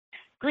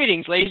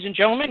Greetings, ladies and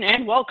gentlemen,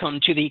 and welcome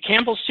to the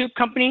Campbell Soup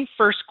Company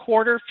First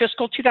Quarter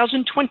Fiscal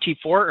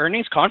 2024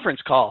 Earnings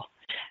Conference Call.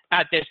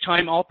 At this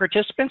time, all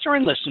participants are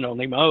in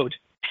listen-only mode.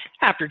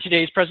 After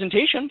today's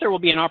presentation, there will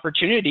be an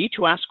opportunity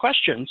to ask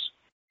questions.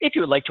 If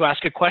you would like to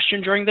ask a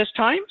question during this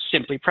time,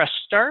 simply press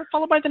star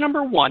followed by the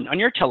number 1 on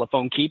your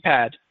telephone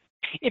keypad.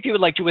 If you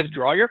would like to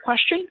withdraw your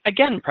question,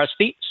 again, press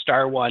the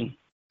star 1.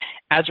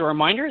 As a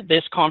reminder,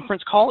 this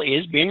conference call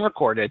is being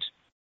recorded.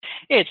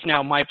 It's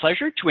now my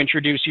pleasure to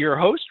introduce your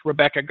host,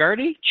 Rebecca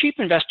Gardy, Chief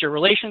Investor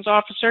Relations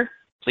Officer.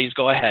 Please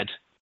go ahead.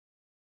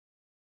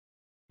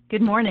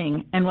 Good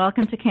morning, and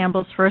welcome to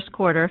Campbell's First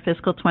Quarter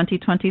Fiscal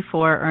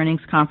 2024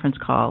 Earnings Conference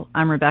Call.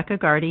 I'm Rebecca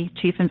Gardy,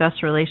 Chief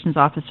Investor Relations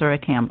Officer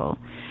at Campbell.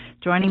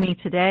 Joining me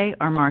today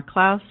are Mark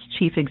Clouse,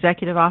 Chief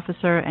Executive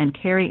Officer, and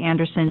Carrie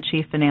Anderson,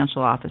 Chief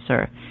Financial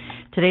Officer.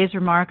 Today's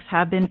remarks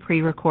have been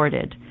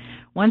pre-recorded.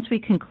 Once we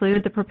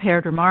conclude the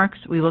prepared remarks,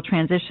 we will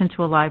transition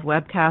to a live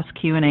webcast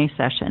Q&A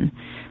session.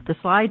 The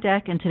slide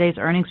deck and today's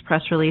earnings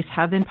press release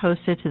have been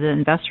posted to the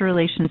Investor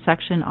Relations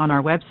section on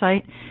our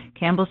website,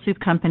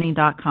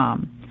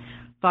 campbellsoupcompany.com.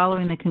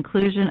 Following the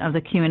conclusion of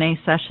the Q&A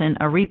session,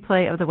 a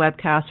replay of the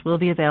webcast will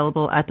be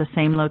available at the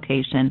same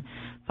location,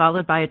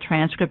 followed by a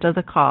transcript of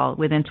the call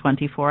within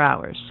 24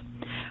 hours.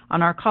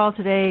 On our call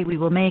today, we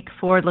will make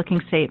forward-looking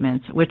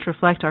statements which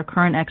reflect our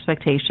current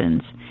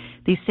expectations.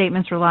 These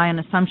statements rely on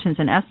assumptions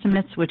and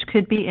estimates which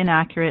could be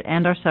inaccurate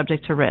and are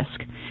subject to risk.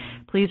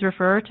 Please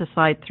refer to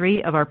slide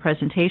 3 of our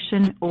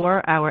presentation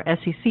or our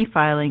SEC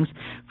filings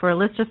for a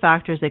list of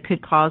factors that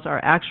could cause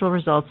our actual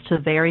results to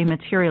vary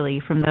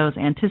materially from those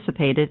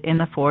anticipated in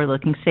the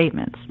forward-looking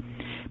statements.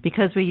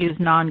 Because we use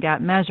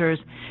non-GAAP measures,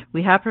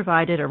 we have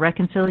provided a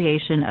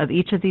reconciliation of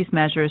each of these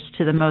measures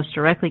to the most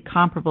directly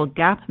comparable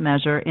GAAP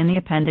measure in the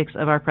appendix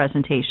of our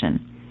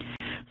presentation.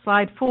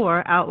 Slide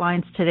 4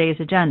 outlines today's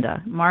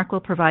agenda. Mark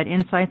will provide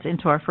insights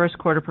into our first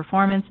quarter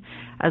performance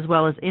as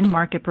well as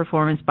in-market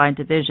performance by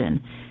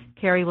division.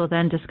 Carrie will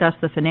then discuss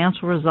the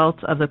financial results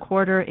of the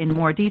quarter in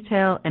more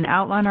detail and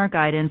outline our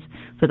guidance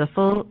for the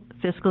full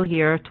fiscal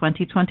year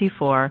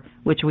 2024,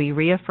 which we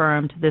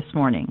reaffirmed this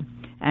morning.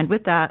 And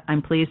with that,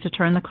 I'm pleased to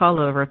turn the call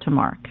over to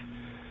Mark.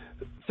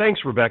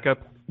 Thanks, Rebecca.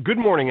 Good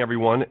morning,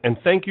 everyone, and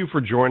thank you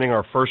for joining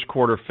our first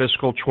quarter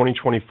fiscal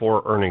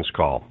 2024 earnings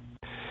call.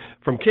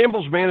 From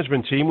Campbell's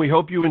management team, we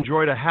hope you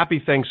enjoyed a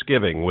happy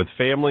Thanksgiving with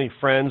family,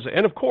 friends,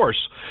 and of course,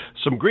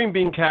 some green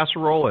bean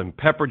casserole and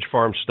Pepperidge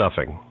Farm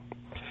stuffing.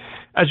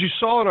 As you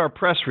saw in our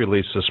press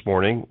release this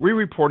morning, we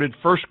reported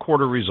first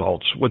quarter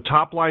results with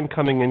top line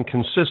coming in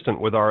consistent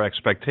with our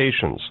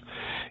expectations,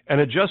 and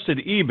adjusted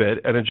EBIT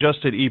and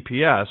adjusted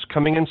EPS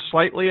coming in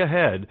slightly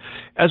ahead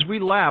as we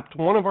lapped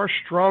one of our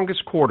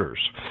strongest quarters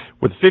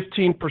with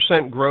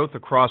 15% growth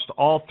across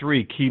all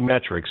 3 key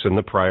metrics in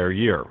the prior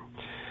year.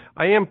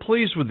 I am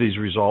pleased with these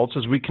results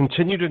as we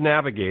continue to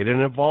navigate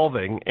an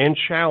evolving and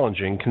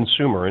challenging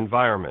consumer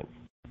environment.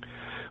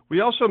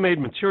 We also made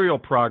material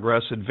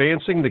progress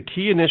advancing the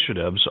key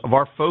initiatives of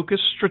our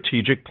focused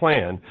strategic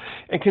plan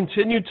and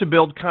continued to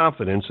build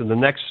confidence in the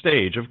next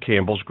stage of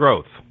Campbell's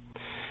growth.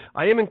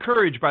 I am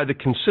encouraged by the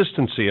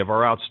consistency of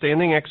our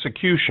outstanding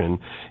execution,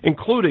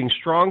 including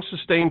strong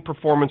sustained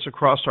performance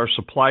across our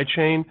supply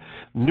chain,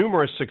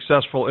 numerous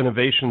successful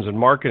innovations and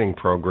marketing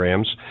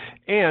programs,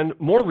 and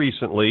more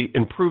recently,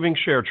 improving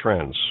share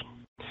trends.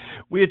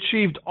 We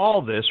achieved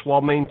all this while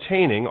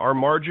maintaining our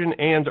margin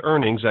and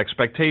earnings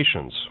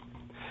expectations.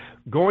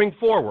 Going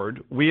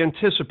forward, we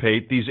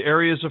anticipate these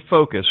areas of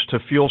focus to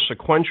fuel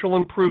sequential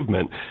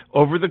improvement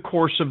over the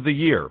course of the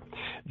year,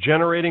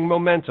 generating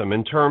momentum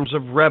in terms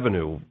of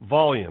revenue,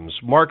 volumes,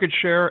 market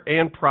share,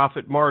 and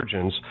profit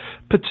margins,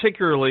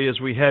 particularly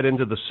as we head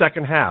into the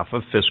second half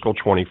of fiscal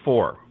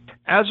 24.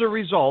 As a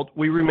result,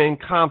 we remain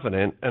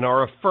confident and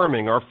are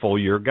affirming our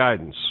full-year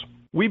guidance.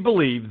 We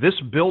believe this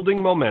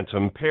building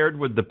momentum, paired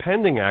with the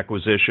pending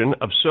acquisition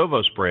of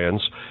Sovos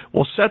Brands,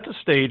 will set the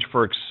stage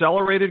for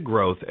accelerated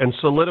growth and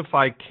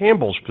solidify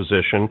Campbell's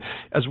position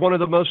as one of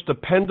the most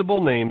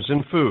dependable names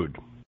in food.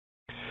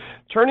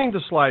 Turning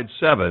to slide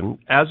 7,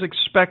 as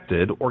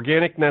expected,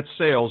 organic net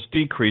sales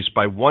decreased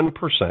by 1%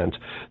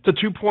 to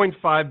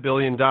 $2.5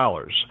 billion,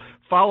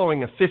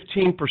 following a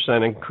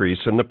 15% increase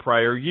in the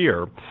prior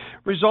year,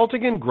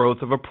 resulting in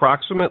growth of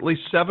approximately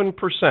 7%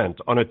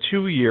 on a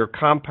 2-year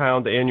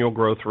compound annual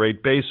growth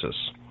rate basis.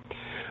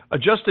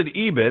 Adjusted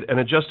EBIT and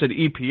adjusted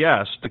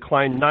EPS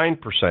declined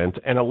 9%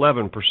 and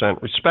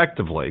 11%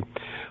 respectively,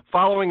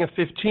 following a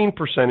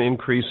 15%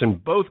 increase in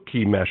both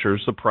key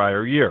measures the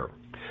prior year.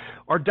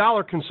 Our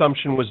dollar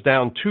consumption was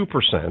down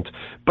 2%,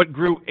 but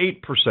grew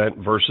 8%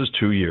 versus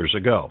 2 years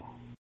ago.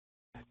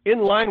 In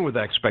line with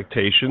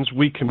expectations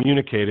we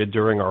communicated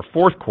during our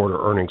fourth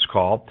quarter earnings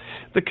call,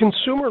 the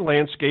consumer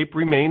landscape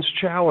remains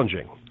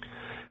challenging.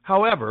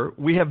 However,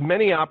 we have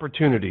many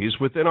opportunities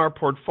within our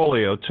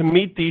portfolio to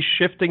meet these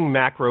shifting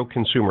macro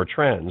consumer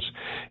trends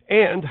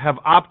and have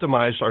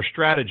optimized our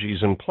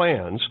strategies and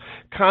plans,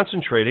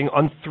 concentrating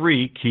on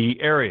 3 key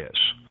areas.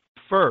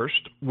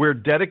 First, we're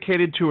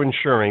dedicated to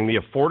ensuring the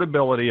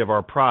affordability of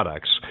our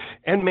products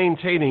and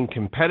maintaining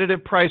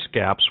competitive price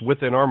gaps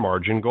within our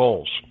margin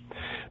goals.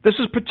 This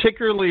is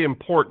particularly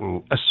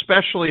important,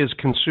 especially as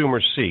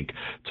consumers seek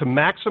to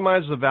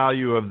maximize the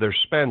value of their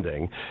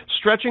spending,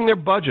 stretching their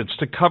budgets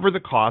to cover the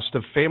cost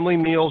of family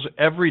meals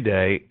every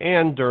day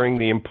and during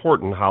the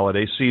important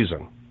holiday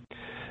season.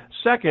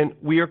 Second,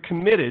 we are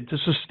committed to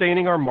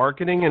sustaining our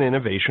marketing and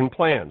innovation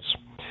plans.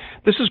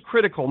 This is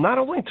critical not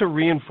only to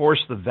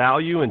reinforce the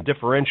value and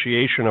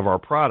differentiation of our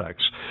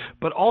products,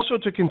 but also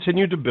to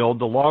continue to build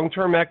the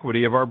long-term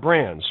equity of our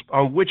brands,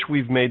 on which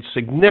we've made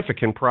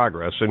significant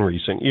progress in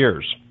recent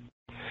years.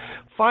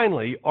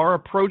 Finally, our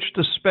approach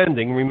to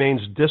spending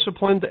remains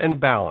disciplined and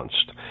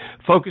balanced,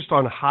 focused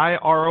on high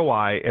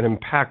ROI and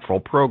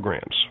impactful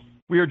programs.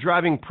 We are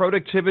driving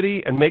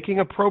productivity and making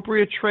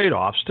appropriate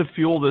trade-offs to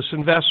fuel this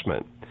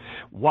investment,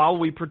 while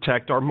we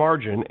protect our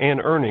margin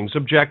and earnings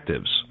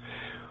objectives.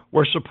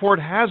 Where support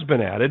has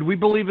been added, we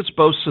believe it's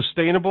both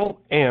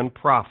sustainable and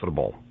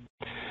profitable.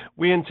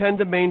 We intend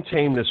to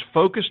maintain this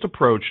focused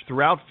approach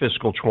throughout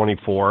fiscal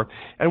 24,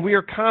 and we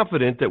are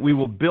confident that we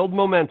will build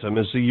momentum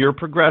as the year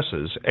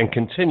progresses and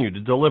continue to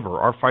deliver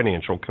our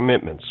financial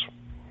commitments.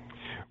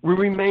 We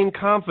remain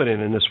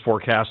confident in this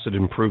forecasted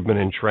improvement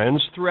in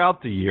trends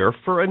throughout the year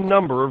for a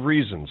number of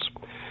reasons.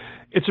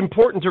 It's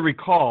important to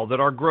recall that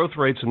our growth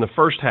rates in the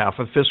first half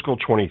of fiscal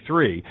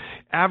 23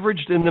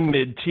 averaged in the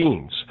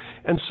mid-teens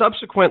and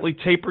subsequently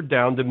tapered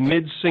down to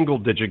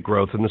mid-single-digit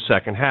growth in the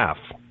second half.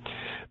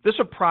 This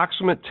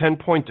approximate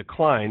 10-point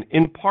decline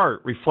in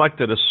part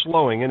reflected a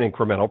slowing in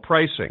incremental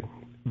pricing.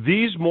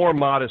 These more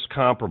modest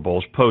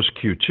comparables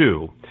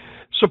post-Q2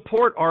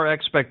 support our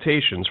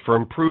expectations for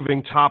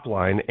improving top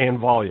line and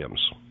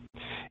volumes.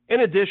 In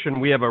addition,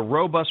 we have a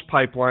robust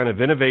pipeline of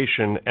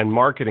innovation and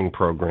marketing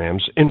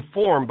programs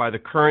informed by the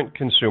current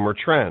consumer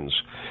trends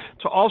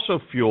to also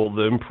fuel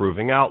the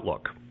improving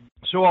outlook.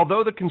 So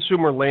although the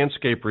consumer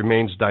landscape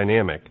remains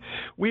dynamic,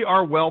 we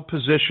are well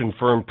positioned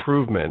for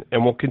improvement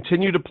and will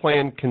continue to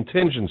plan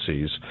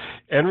contingencies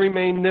and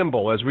remain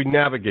nimble as we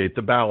navigate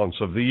the balance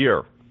of the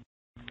year.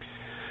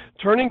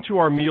 Turning to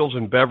our Meals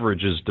and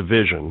Beverages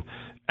division,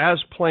 as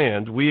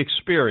planned, we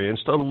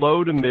experienced a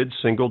low to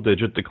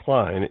mid-single-digit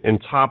decline in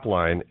top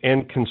line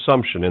and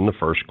consumption in the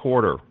first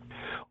quarter.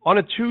 On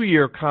a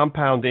 2-year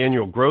compound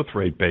annual growth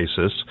rate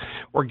basis,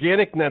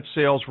 organic net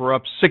sales were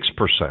up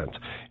 6%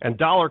 and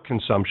dollar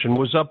consumption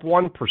was up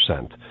 1%.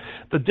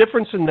 The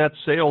difference in net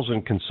sales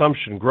and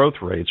consumption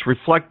growth rates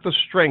reflect the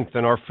strength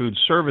in our food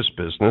service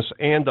business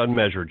and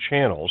unmeasured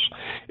channels,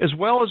 as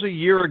well as a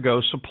year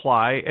ago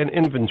supply and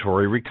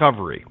inventory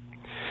recovery.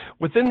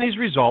 Within these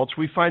results,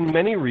 we find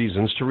many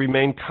reasons to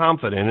remain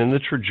confident in the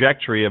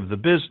trajectory of the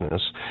business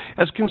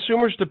as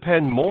consumers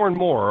depend more and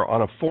more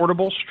on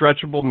affordable,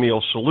 stretchable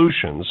meal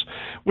solutions,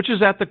 which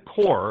is at the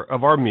core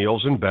of our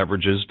Meals and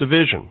Beverages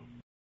division.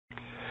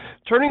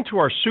 Turning to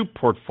our soup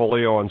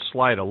portfolio on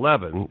slide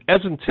 11, as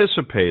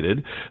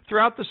anticipated,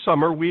 throughout the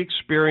summer we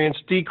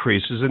experienced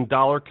decreases in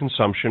dollar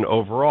consumption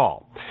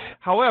overall.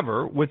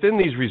 However, within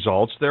these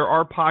results, there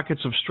are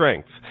pockets of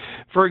strength.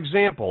 For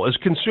example, as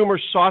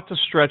consumers sought to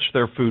stretch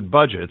their food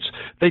budgets,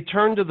 they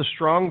turned to the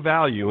strong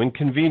value and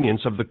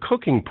convenience of the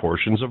cooking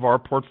portions of our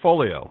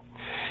portfolio.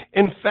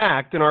 In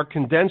fact, in our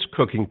condensed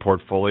cooking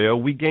portfolio,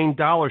 we gained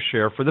dollar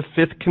share for the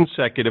 5th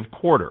consecutive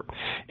quarter,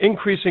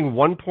 increasing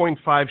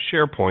 1.5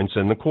 share points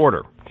in the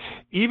quarter.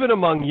 Even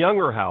among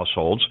younger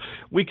households,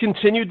 we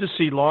continued to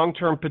see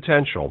long-term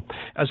potential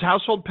as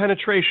household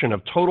penetration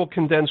of total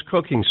condensed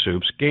cooking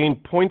soups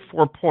gained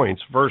 0.4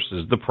 points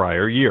versus the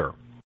prior year.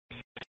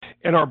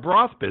 In our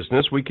broth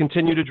business, we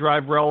continue to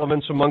drive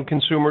relevance among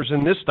consumers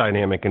in this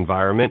dynamic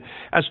environment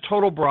as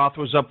total broth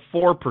was up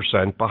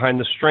 4% behind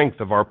the strength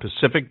of our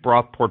Pacific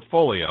broth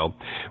portfolio,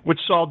 which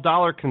saw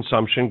dollar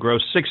consumption grow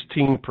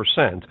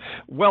 16%,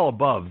 well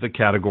above the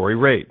category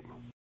rate.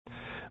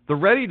 The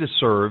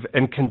ready-to-serve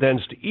and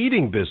condensed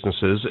eating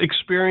businesses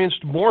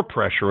experienced more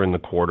pressure in the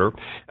quarter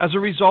as a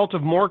result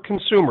of more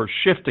consumers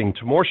shifting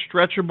to more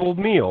stretchable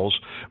meals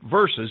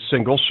versus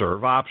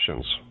single-serve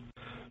options.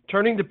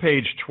 Turning to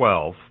page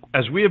 12,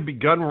 as we have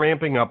begun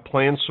ramping up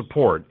planned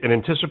support in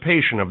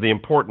anticipation of the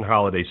important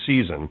holiday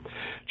season,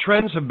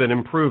 trends have been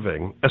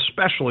improving,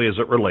 especially as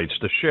it relates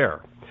to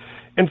share.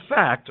 In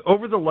fact,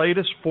 over the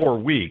latest 4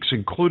 weeks,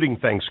 including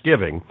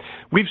Thanksgiving,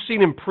 we've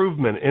seen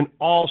improvement in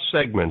all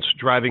segments,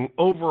 driving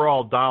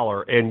overall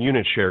dollar and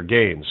unit share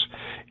gains,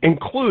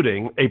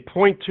 including a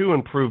 0.2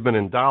 improvement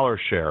in dollar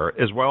share,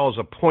 as well as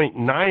a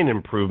 0.9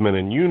 improvement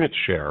in unit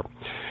share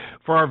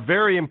for our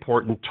very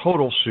important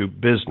total soup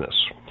business.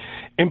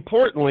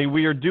 Importantly,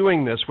 we are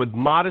doing this with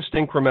modest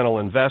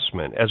incremental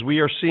investment as we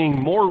are seeing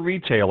more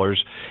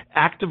retailers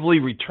actively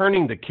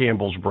returning to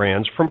Campbell's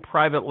brands from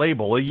private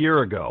label a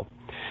year ago.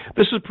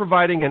 This is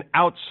providing an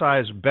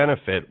outsized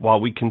benefit while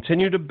we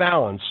continue to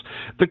balance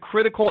the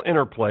critical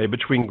interplay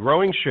between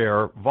growing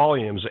share,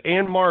 volumes,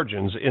 and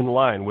margins in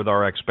line with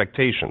our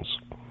expectations.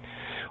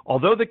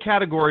 Although the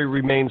category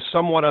remains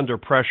somewhat under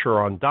pressure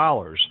on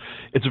dollars,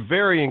 it's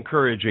very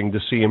encouraging to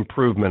see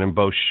improvement in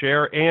both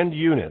share and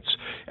units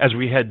as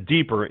we head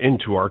deeper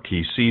into our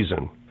key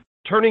season.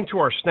 Turning to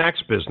our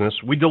snacks business,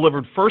 we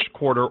delivered first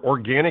quarter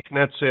organic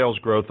net sales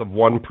growth of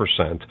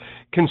 1%,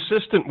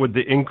 consistent with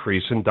the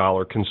increase in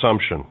dollar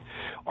consumption.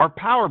 Our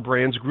power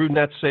brands grew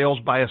net sales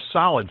by a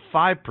solid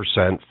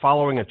 5%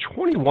 following a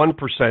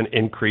 21%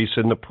 increase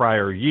in the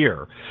prior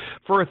year,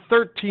 for a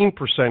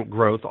 13%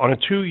 growth on a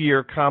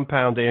 2-year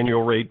compound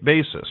annual rate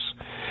basis.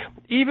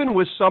 Even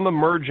with some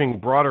emerging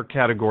broader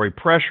category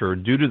pressure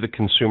due to the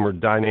consumer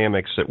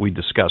dynamics that we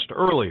discussed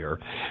earlier,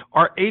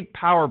 our 8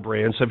 power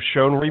brands have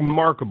shown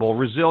remarkable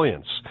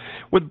resilience,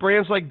 with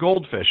brands like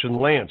Goldfish and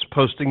Lance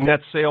posting net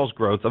sales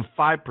growth of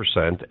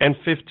 5% and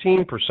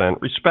 15%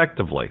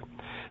 respectively.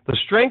 The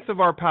strength of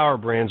our power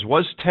brands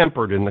was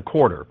tempered in the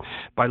quarter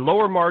by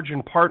lower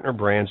margin partner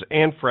brands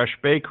and fresh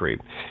bakery,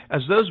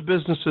 as those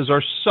businesses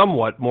are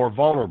somewhat more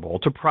vulnerable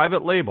to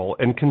private label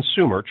and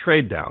consumer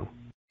trade down.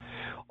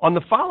 On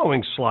the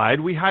following slide,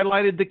 we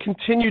highlighted the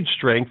continued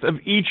strength of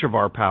each of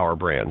our power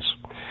brands.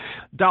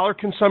 Dollar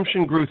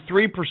consumption grew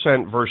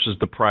 3% versus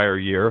the prior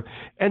year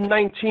and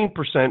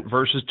 19%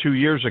 versus 2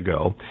 years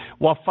ago,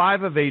 while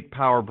 5 of 8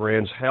 power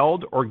brands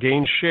held or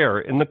gained share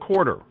in the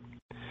quarter.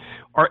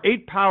 Our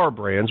 8 power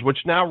brands,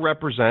 which now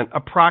represent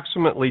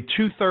approximately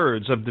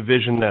 2/3 of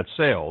division net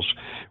sales,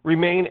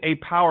 remain a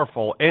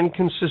powerful and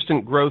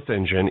consistent growth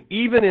engine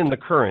even in the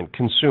current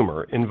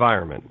consumer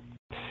environment.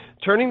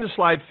 Turning to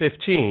slide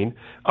 15,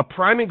 a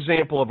prime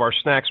example of our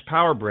snacks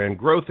power brand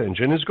growth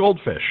engine is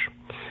Goldfish.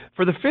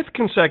 For the 5th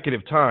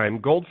consecutive time,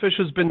 Goldfish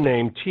has been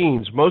named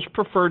Teens' most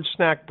preferred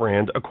snack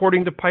brand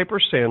according to Piper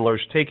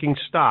Sandler's Taking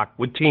Stock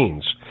with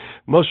Teens,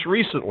 most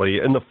recently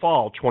in the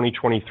fall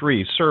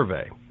 2023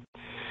 survey.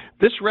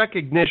 This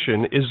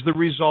recognition is the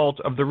result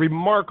of the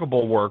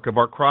remarkable work of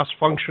our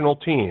cross-functional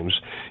teams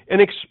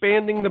in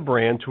expanding the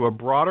brand to a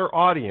broader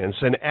audience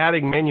and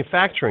adding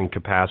manufacturing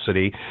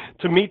capacity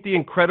to meet the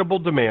incredible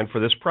demand for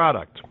this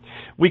product.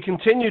 We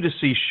continue to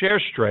see share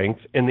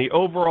strength in the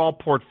overall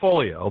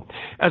portfolio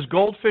as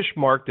Goldfish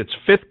marked its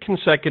 5th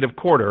consecutive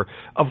quarter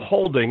of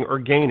holding or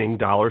gaining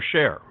dollar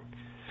share.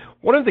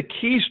 One of the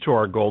keys to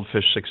our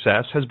Goldfish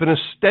success has been a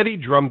steady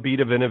drumbeat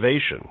of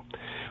innovation.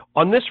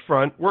 On this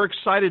front, we're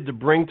excited to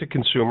bring to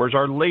consumers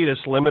our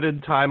latest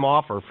limited-time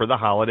offer for the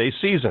holiday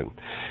season,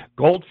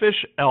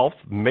 Goldfish Elf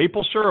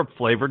Maple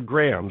Syrup-flavored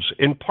Grahams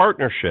in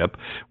partnership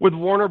with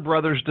Warner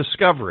Brothers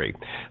Discovery,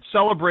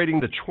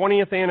 celebrating the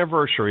 20th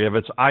anniversary of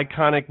its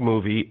iconic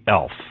movie,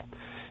 Elf.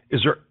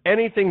 Is there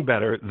anything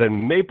better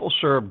than maple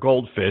syrup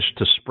Goldfish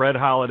to spread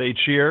holiday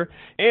cheer?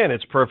 And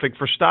it's perfect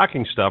for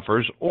stocking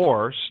stuffers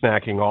or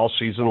snacking all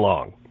season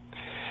long.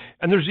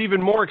 And there's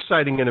even more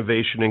exciting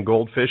innovation in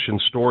Goldfish in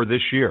store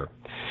this year.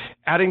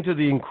 Adding to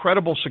the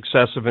incredible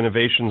success of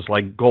innovations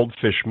like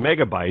Goldfish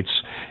Megabytes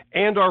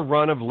and our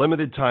run of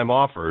limited-time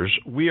offers,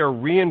 we are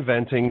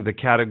reinventing the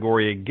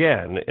category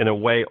again in a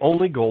way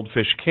only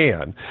Goldfish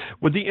can,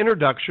 with the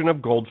introduction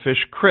of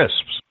Goldfish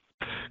Crisps.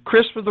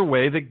 Crisps are the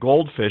way that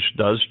Goldfish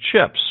does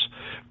chips.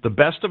 The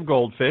best of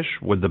Goldfish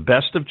with the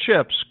best of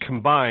chips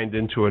combined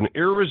into an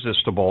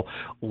irresistible,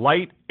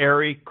 light,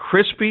 airy,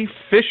 crispy,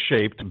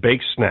 fish-shaped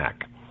baked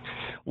snack.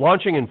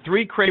 Launching in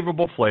 3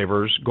 craveable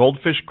flavors,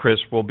 Goldfish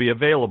Crisp will be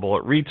available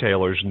at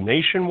retailers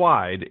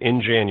nationwide in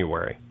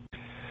January.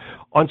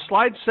 On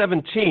slide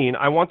 17,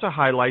 I want to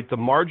highlight the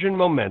margin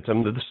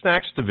momentum that the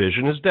snacks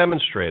division has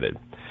demonstrated.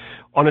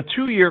 On a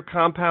 2-year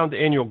compound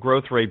annual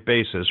growth rate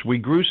basis, we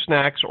grew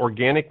snacks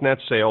organic net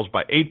sales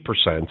by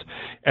 8%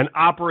 and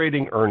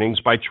operating earnings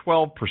by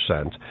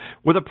 12%,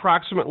 with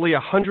approximately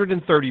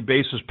 130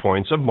 basis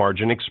points of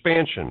margin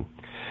expansion.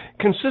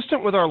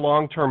 Consistent with our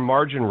long-term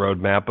margin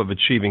roadmap of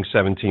achieving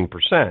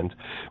 17%,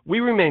 we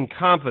remain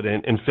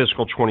confident in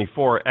fiscal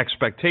 24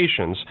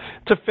 expectations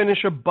to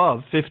finish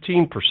above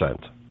 15%.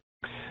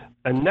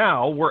 And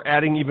now we're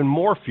adding even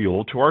more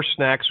fuel to our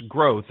snacks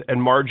growth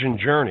and margin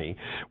journey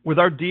with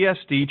our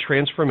DSD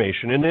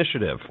transformation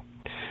initiative.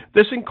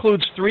 This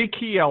includes 3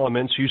 key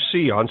elements you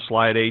see on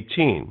slide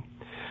 18,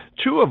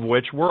 2 of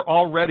which we're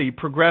already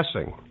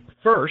progressing.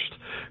 First,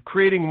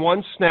 creating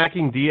one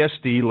snacking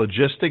DSD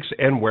logistics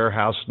and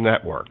warehouse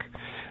network.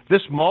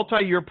 This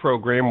multi-year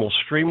program will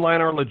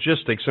streamline our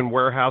logistics and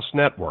warehouse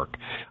network,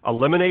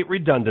 eliminate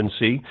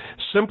redundancy,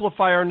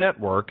 simplify our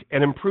network,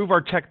 and improve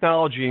our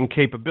technology and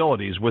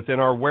capabilities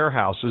within our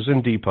warehouses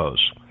and depots.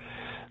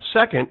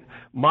 Second,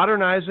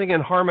 modernizing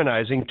and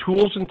harmonizing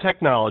tools and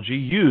technology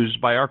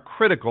used by our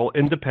critical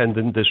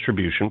independent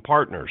distribution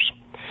partners.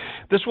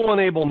 This will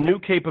enable new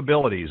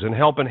capabilities and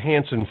help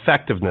enhance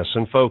effectiveness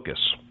and focus.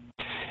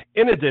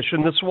 In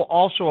addition, this will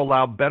also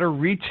allow better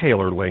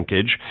retailer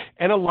linkage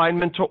and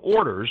alignment to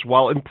orders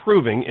while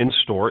improving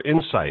in-store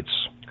insights.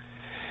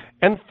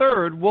 And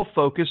third, we'll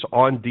focus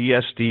on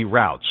DSD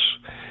routes.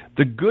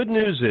 The good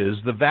news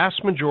is the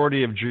vast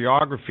majority of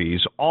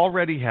geographies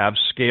already have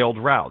scaled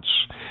routes,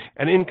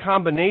 and in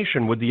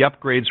combination with the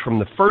upgrades from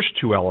the first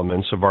 2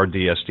 elements of our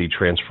DSD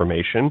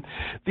transformation,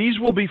 these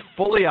will be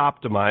fully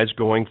optimized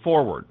going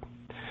forward.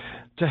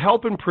 To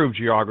help improve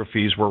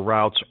geographies where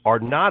routes are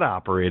not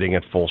operating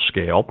at full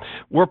scale,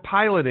 we're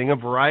piloting a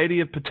variety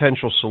of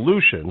potential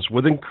solutions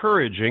with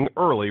encouraging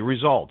early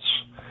results.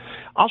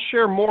 I'll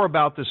share more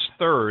about this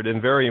third and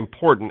very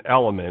important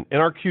element in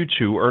our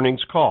Q2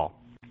 earnings call.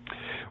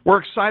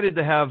 We're excited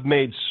to have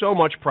made so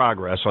much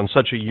progress on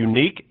such a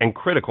unique and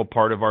critical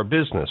part of our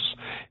business,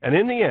 and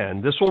in the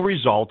end, this will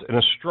result in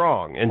a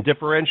strong and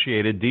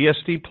differentiated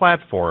DSD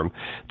platform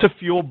to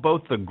fuel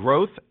both the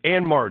growth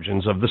and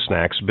margins of the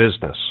snacks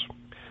business.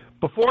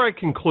 Before I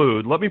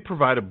conclude, let me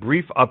provide a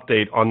brief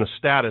update on the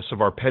status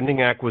of our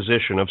pending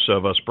acquisition of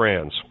Sovos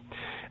Brands.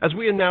 As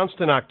we announced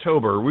in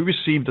October, we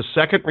received a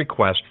second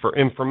request for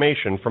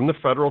information from the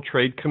Federal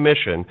Trade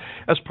Commission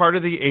as part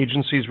of the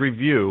agency's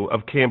review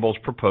of Campbell's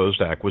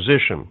proposed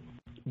acquisition.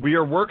 We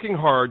are working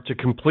hard to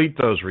complete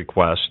those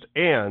requests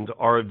and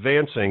are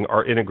advancing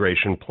our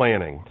integration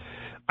planning.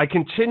 I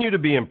continue to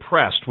be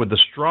impressed with the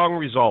strong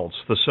results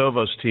the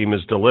Sovos team is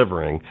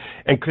delivering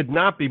and could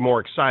not be more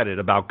excited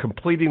about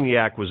completing the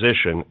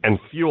acquisition and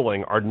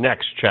fueling our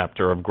next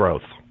chapter of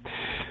growth.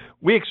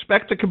 We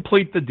expect to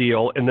complete the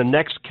deal in the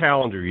next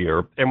calendar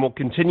year and will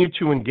continue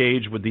to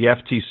engage with the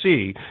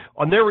FTC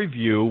on their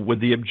review with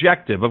the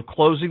objective of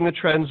closing the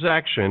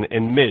transaction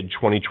in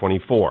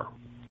mid-2024.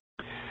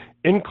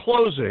 In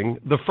closing,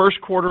 the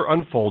first quarter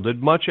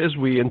unfolded much as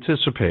we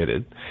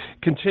anticipated,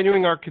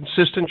 continuing our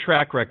consistent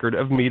track record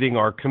of meeting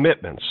our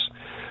commitments.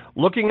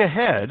 Looking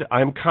ahead,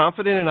 I am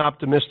confident and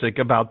optimistic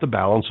about the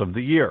balance of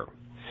the year.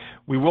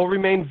 We will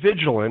remain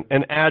vigilant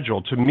and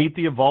agile to meet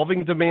the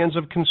evolving demands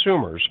of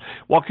consumers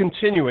while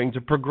continuing to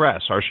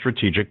progress our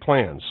strategic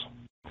plans.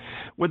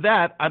 With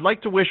that, I'd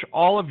like to wish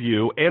all of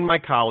you and my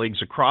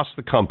colleagues across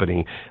the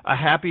company a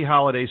happy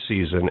holiday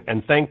season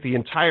and thank the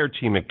entire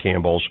team at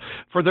Campbell's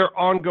for their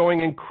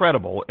ongoing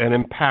incredible and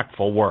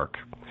impactful work.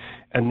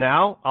 And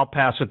now I'll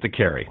pass it to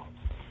Carrie.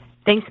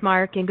 Thanks,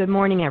 Mark, and good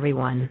morning,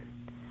 everyone.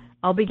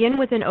 I'll begin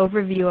with an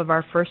overview of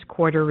our first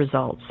quarter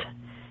results.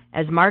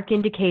 As Mark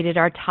indicated,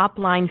 our top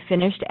line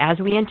finished as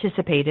we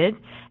anticipated,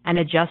 and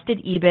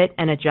adjusted EBIT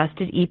and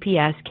adjusted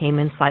EPS came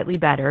in slightly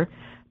better,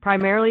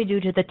 primarily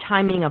due to the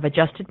timing of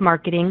adjusted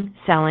marketing,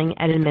 selling,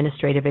 and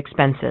administrative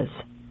expenses.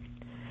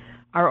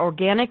 Our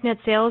organic net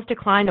sales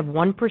decline of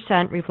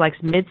 1% reflects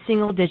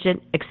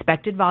mid-single-digit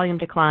expected volume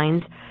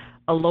declines,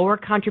 a lower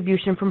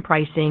contribution from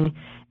pricing,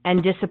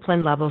 and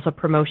disciplined levels of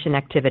promotion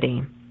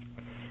activity.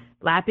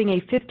 Lapping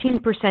a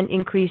 15%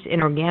 increase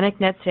in organic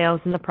net sales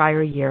in the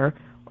prior year,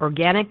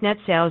 organic net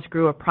sales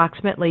grew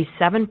approximately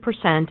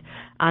 7%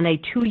 on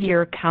a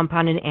 2-year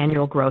compounded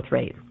annual growth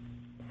rate.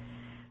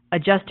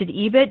 Adjusted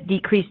EBIT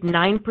decreased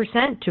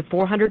 9% to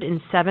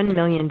 $407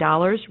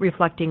 million,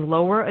 reflecting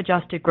lower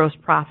adjusted gross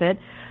profit,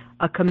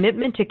 a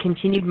commitment to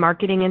continued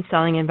marketing and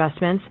selling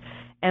investments,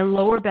 and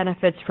lower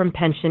benefits from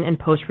pension and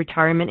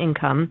post-retirement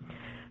income,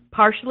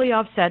 partially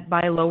offset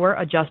by lower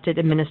adjusted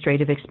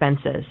administrative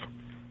expenses.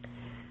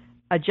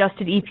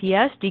 Adjusted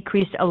EPS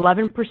decreased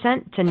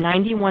 11% to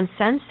 91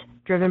 cents,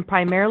 driven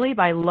primarily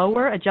by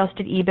lower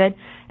adjusted EBIT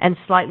and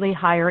slightly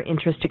higher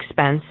interest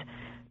expense,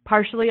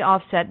 partially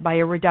offset by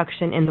a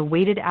reduction in the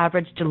weighted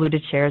average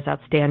diluted shares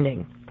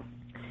outstanding.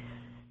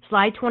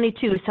 Slide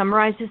 22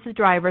 summarizes the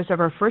drivers of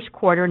our first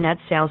quarter net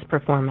sales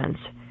performance.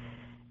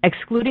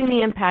 Excluding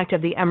the impact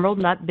of the Emerald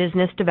Nut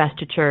business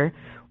divestiture,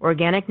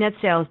 organic net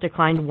sales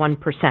declined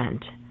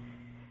 1%.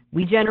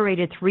 We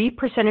generated 3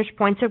 percentage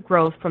points of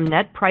growth from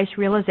net price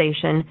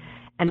realization,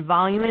 and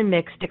volume and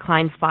mix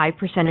declined 5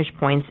 percentage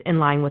points in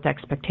line with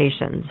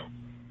expectations.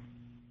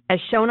 As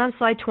shown on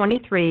slide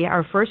 23,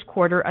 our first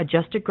quarter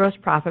adjusted gross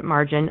profit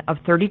margin of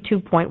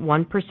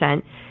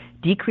 32.1%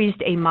 decreased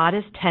a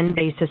modest 10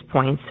 basis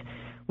points,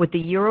 with the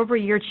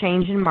year-over-year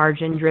change in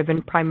margin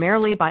driven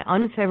primarily by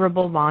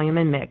unfavorable volume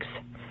and mix.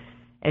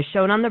 As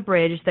shown on the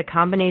bridge, the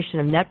combination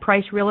of net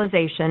price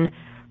realization,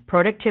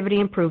 productivity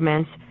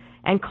improvements,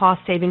 and cost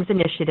savings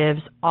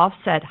initiatives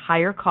offset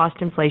higher cost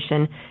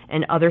inflation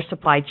and other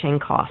supply chain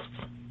costs.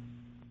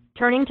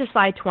 Turning to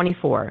slide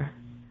 24,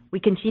 we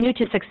continue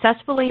to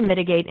successfully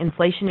mitigate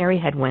inflationary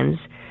headwinds,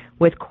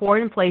 with core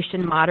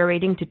inflation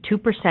moderating to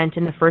 2%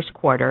 in the first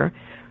quarter,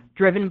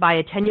 driven by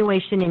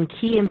attenuation in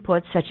key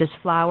inputs such as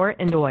flour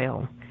and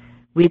oil.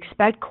 We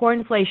expect core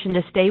inflation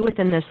to stay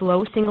within this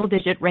low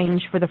single-digit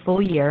range for the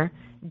full year,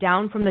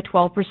 down from the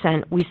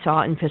 12% we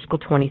saw in fiscal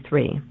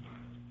 23.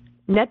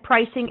 Net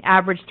pricing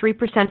averaged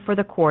 3% for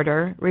the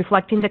quarter,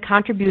 reflecting the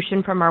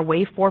contribution from our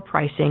Wave 4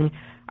 pricing,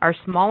 our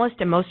smallest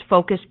and most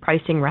focused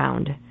pricing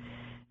round.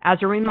 As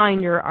a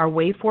reminder, our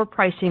Wave 4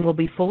 pricing will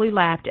be fully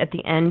lapped at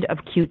the end of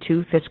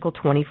Q2 fiscal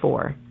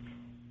 24.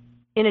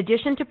 In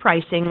addition to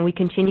pricing, we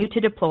continue to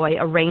deploy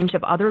a range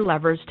of other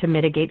levers to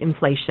mitigate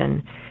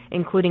inflation,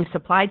 including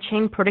supply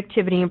chain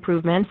productivity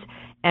improvements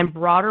and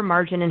broader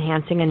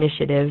margin-enhancing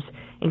initiatives,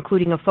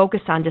 including a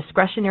focus on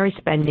discretionary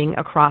spending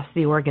across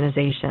the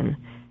organization.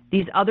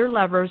 These other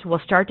levers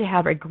will start to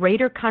have a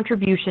greater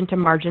contribution to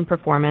margin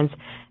performance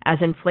as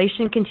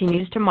inflation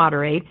continues to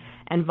moderate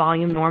and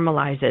volume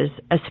normalizes,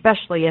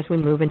 especially as we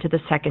move into the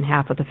second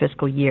half of the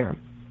fiscal year.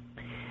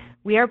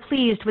 We are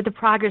pleased with the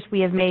progress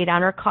we have made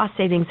on our cost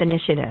savings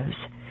initiatives.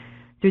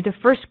 Through the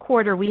first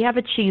quarter, we have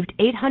achieved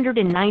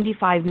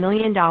 $895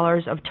 million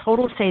of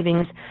total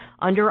savings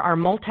under our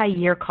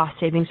multi-year cost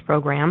savings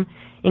program,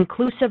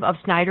 inclusive of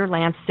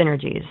Snyder's-Lance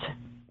synergies.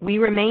 We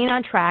remain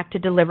on track to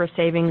deliver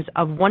savings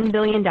of $1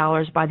 billion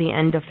by the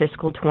end of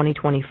fiscal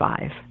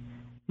 2025.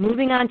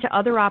 Moving on to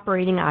other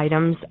operating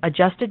items,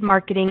 adjusted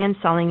marketing and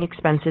selling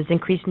expenses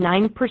increased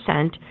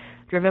 9%,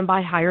 driven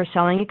by higher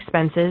selling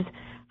expenses,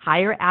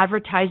 higher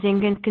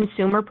advertising and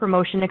consumer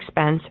promotion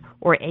expense,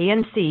 or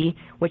A&C,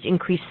 which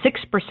increased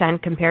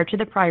 6% compared to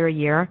the prior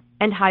year,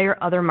 and higher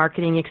other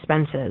marketing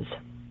expenses.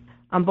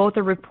 On both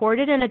a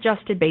reported and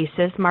adjusted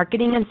basis,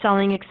 marketing and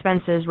selling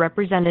expenses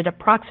represented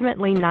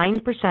approximately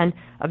 9%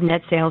 of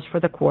net sales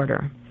for the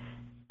quarter.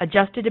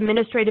 Adjusted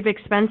administrative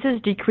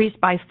expenses decreased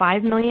by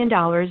 $5 million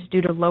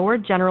due to lower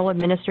general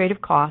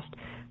administrative costs,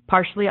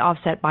 partially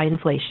offset by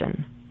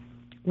inflation.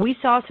 We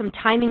saw some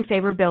timing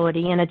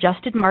favorability in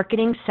adjusted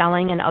marketing,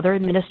 selling, and other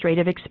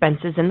administrative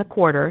expenses in the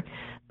quarter,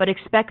 but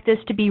expect this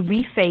to be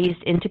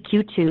rephased into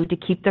Q2 to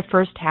keep the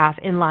first half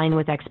in line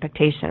with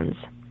expectations.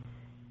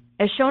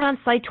 As shown on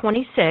slide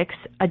 26,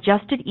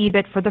 adjusted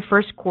EBIT for the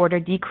first quarter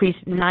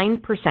decreased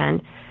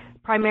 9%,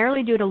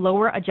 primarily due to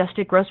lower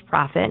adjusted gross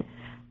profit,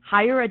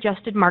 higher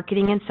adjusted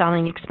marketing and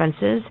selling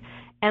expenses,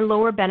 and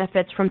lower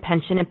benefits from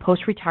pension and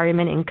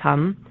post-retirement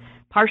income,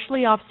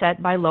 partially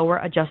offset by lower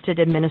adjusted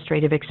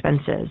administrative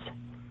expenses.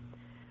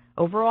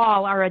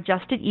 Overall, our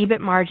adjusted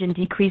EBIT margin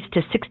decreased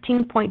to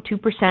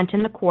 16.2%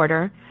 in the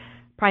quarter,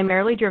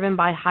 primarily driven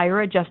by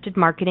higher adjusted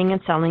marketing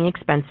and selling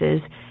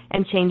expenses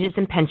and changes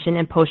in pension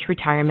and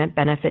post-retirement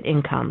benefit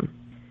income.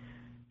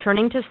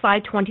 Turning to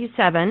slide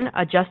 27,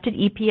 adjusted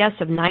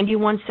EPS of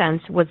 91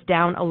 cents was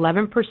down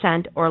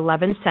 11% or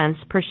 11 cents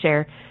per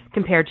share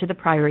compared to the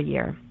prior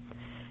year.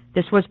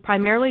 This was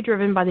primarily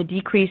driven by the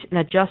decrease in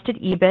adjusted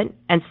EBIT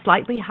and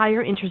slightly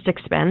higher interest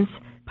expense,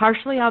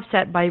 partially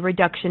offset by a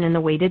reduction in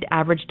the weighted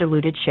average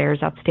diluted shares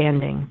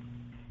outstanding.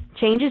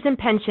 Changes in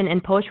pension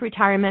and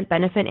post-retirement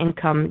benefit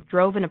income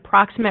drove an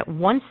approximate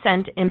 1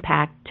 cent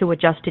impact to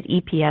adjusted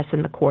EPS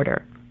in the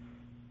quarter.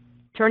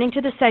 Turning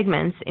to the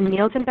segments, in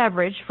Meals and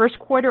Beverage, first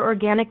quarter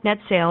organic net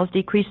sales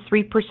decreased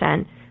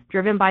 3%,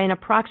 driven by an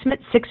approximate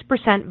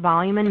 6%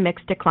 volume and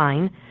mix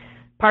decline,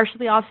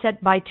 partially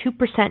offset by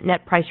 2%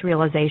 net price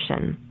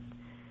realization.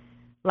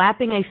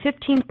 Lapping a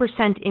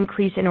 15%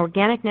 increase in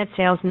organic net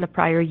sales in the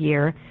prior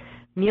year,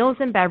 Meals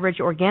and Beverage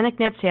organic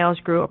net sales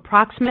grew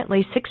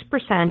approximately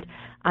 6%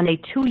 on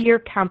a 2-year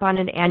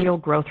compounded annual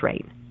growth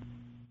rate.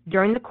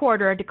 During the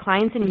quarter,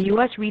 declines in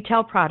U.S.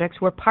 retail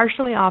products were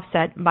partially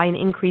offset by an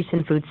increase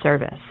in food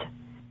service.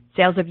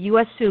 Sales of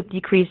U.S. soup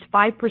decreased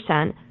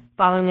 5%,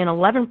 following an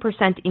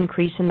 11%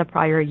 increase in the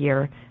prior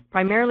year,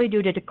 primarily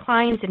due to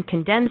declines in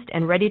condensed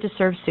and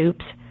ready-to-serve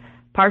soups,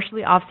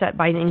 partially offset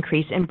by an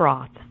increase in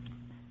broth.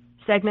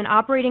 Segment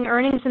operating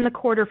earnings in the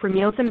quarter for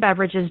Meals and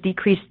Beverages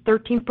decreased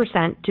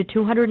 13% to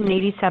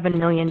 $287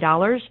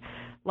 million,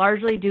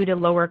 largely due to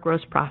lower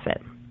gross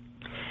profit.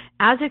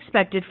 As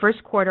expected,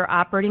 first quarter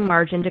operating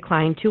margin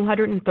declined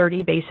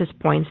 230 basis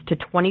points to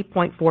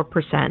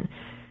 20.4%,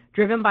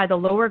 driven by the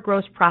lower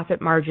gross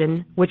profit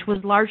margin, which was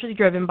largely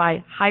driven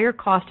by higher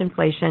cost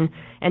inflation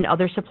and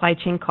other supply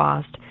chain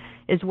costs,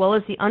 as well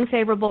as the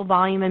unfavorable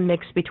volume and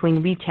mix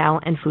between retail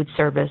and food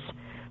service,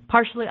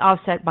 partially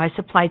offset by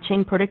supply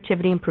chain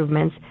productivity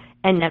improvements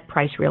and net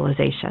price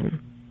realization.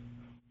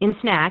 In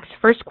Snacks,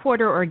 first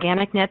quarter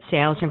organic net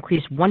sales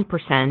increased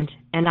 1%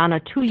 and on a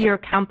 2-year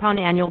compound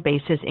annual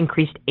basis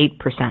increased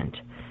 8%.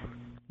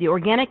 The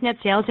organic net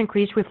sales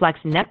increase reflects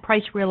net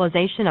price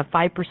realization of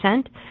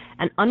 5%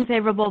 and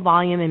unfavorable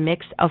volume and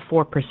mix of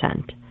 4%.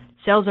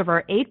 Sales of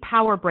our 8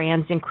 power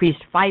brands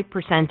increased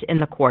 5% in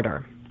the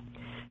quarter.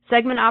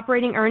 Segment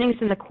operating earnings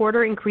in the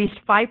quarter increased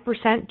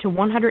 5% to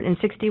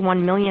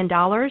 $161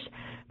 million,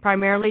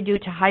 primarily due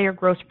to higher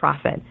gross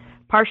profit,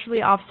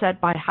 partially offset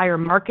by higher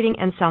marketing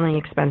and selling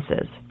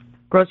expenses.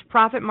 Gross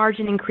profit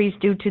margin increased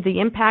due to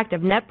the impact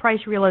of net price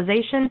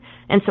realization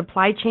and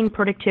supply chain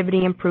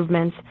productivity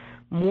improvements,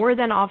 more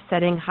than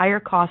offsetting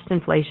higher cost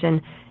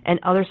inflation and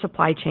other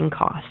supply chain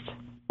costs.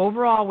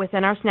 Overall,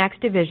 within our Snacks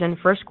division,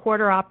 first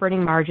quarter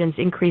operating margins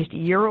increased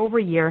year over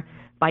year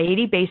by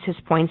 80 basis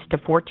points to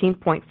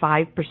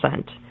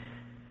 14.5%.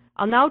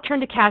 I'll now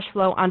turn to cash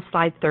flow on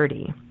slide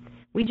 30.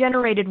 We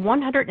generated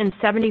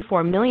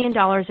 $174 million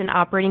in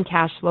operating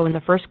cash flow in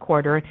the first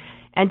quarter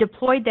and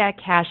deployed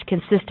that cash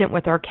consistent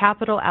with our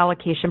capital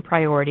allocation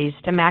priorities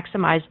to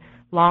maximize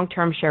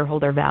long-term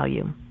shareholder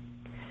value.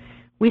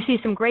 We see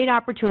some great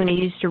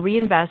opportunities to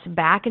reinvest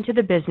back into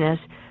the business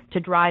to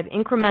drive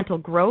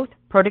incremental growth,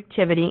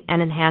 productivity,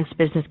 and enhanced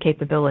business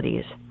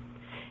capabilities.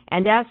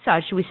 And as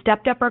such, we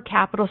stepped up our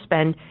capital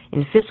spend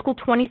in fiscal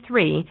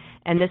 23,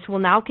 and this will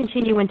now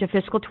continue into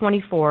fiscal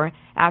 24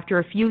 after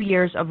a few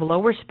years of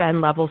lower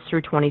spend levels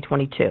through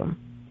 2022.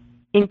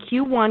 In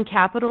Q1,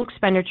 capital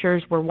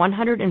expenditures were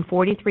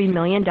 $143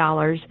 million,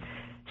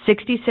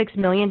 $66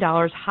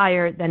 million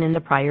higher than in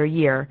the prior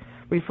year,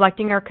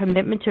 reflecting our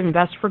commitment to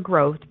invest for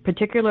growth,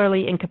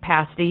 particularly in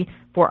capacity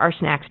for our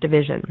snacks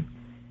division.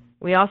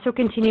 We also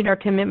continued our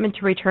commitment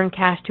to return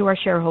cash to our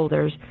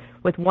shareholders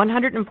with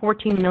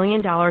 $114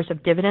 million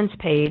of dividends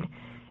paid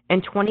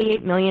and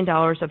 $28 million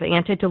of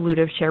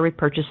anti-dilutive share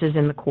repurchases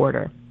in the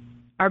quarter.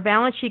 Our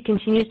balance sheet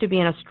continues to be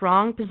in a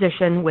strong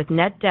position with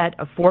net debt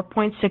of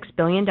 $4.6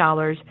 billion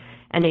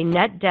and a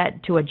net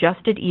debt to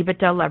adjusted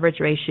EBITDA leverage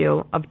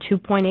ratio of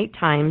 2.8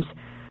 times,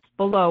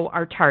 below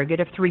our target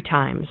of 3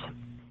 times.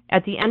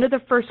 At the end of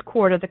the first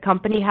quarter, the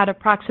company had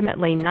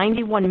approximately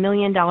 $91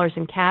 million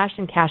in cash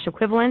and cash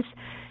equivalents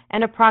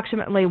and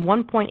approximately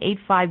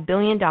 $1.85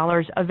 billion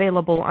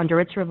available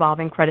under its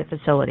revolving credit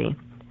facility.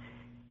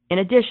 In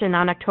addition,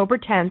 on October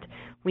 10th,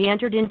 we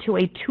entered into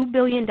a $2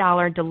 billion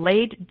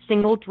delayed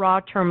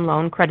single-draw term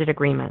loan credit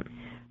agreement.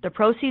 The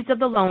proceeds of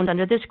the loan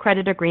under this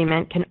credit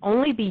agreement can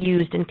only be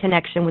used in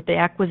connection with the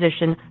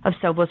acquisition of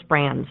Sovos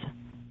Brands.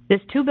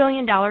 This $2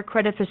 billion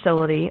credit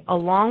facility,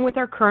 along with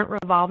our current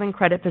revolving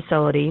credit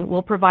facility,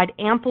 will provide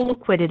ample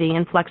liquidity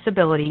and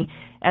flexibility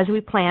as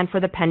we plan for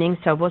the pending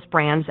Sovos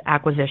Brands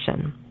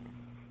acquisition.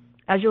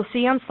 As you'll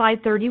see on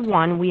slide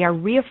 31, we are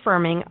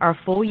reaffirming our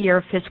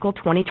full-year fiscal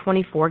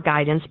 2024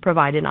 guidance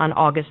provided on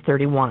August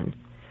 31.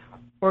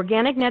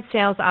 Organic net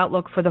sales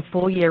outlook for the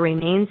full year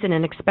remains in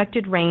an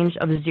expected range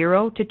of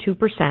 0 to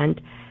 2%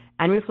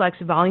 and reflects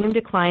volume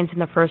declines in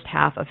the first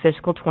half of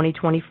fiscal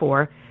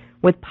 2024,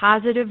 with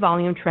positive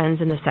volume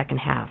trends in the second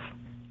half.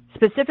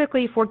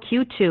 Specifically for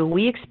Q2,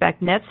 we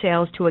expect net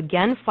sales to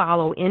again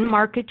follow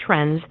in-market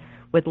trends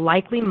with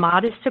likely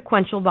modest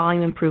sequential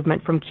volume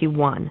improvement from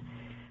Q1.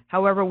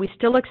 However, we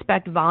still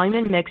expect volume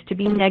and mix to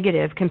be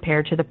negative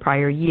compared to the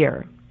prior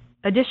year.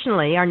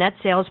 Additionally, our net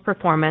sales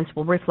performance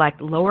will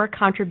reflect lower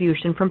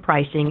contribution from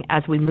pricing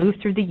as we move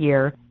through the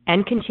year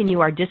and continue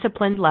our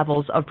disciplined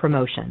levels of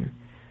promotion.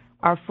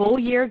 Our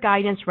full-year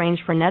guidance range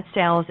for net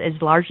sales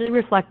is largely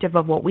reflective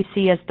of what we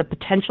see as the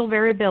potential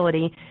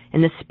variability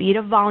in the speed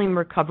of volume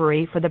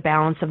recovery for the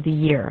balance of the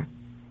year.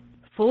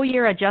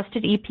 Full-year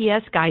adjusted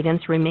EPS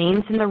guidance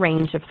remains in the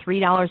range of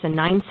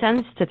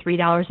 $3.09 to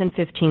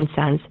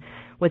 $3.15,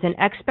 with an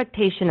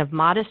expectation of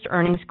modest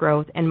earnings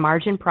growth and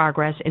margin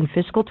progress in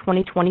fiscal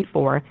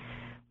 2024,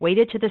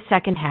 weighted to the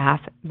second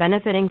half,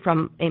 benefiting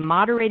from a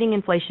moderating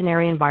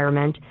inflationary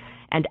environment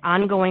and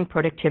ongoing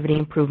productivity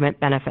improvement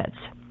benefits.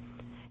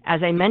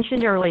 As I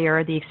mentioned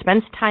earlier, the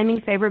expense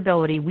timing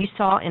favorability we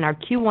saw in our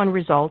Q1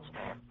 results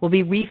will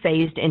be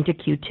rephased into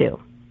Q2.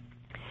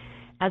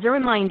 As a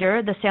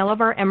reminder, the sale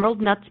of our Emerald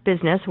Nuts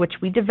business, which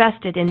we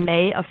divested in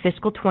May of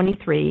fiscal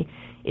 23,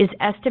 is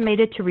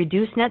estimated to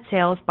reduce net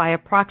sales by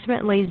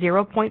approximately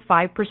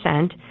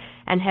 0.5%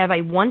 and have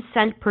a 1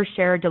 cent per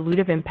share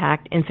dilutive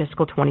impact in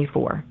fiscal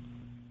 24.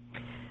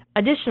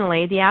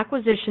 Additionally, the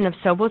acquisition of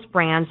Sovos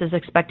Brands is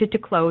expected to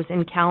close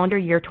in calendar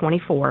year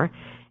 24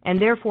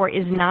 and therefore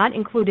is not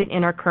included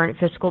in our current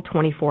fiscal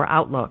 24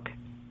 outlook.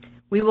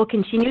 We will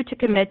continue to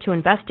commit to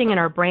investing in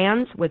our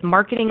brands with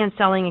marketing and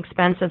selling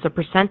expense as a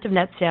percent of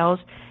net sales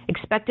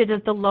expected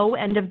at the low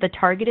end of the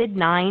targeted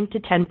 9 to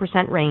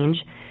 10% range,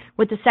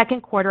 with the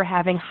second quarter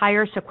having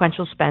higher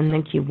sequential spend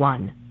than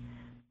Q1.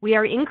 We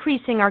are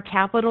increasing our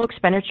capital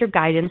expenditure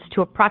guidance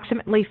to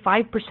approximately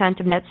 5%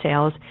 of net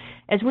sales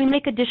as we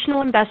make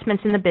additional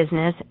investments in the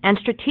business and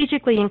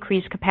strategically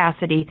increase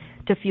capacity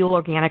to fuel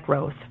organic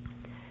growth.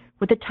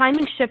 With the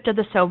timing shift of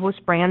the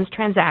Sovos Brands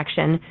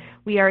transaction,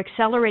 we are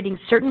accelerating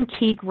certain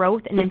key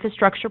growth and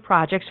infrastructure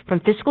projects from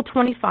fiscal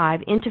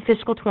 25 into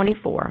fiscal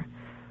 24.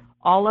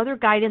 All other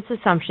guidance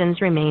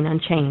assumptions remain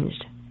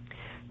unchanged.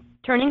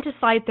 Turning to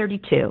slide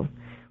 32,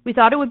 we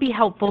thought it would be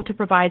helpful to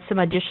provide some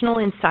additional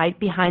insight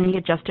behind the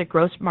adjusted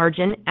gross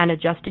margin and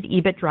adjusted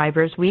EBIT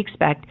drivers we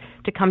expect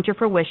to come to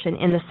fruition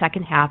in the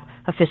second half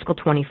of fiscal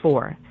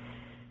 24.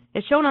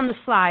 As shown on the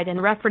slide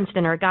and referenced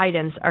in our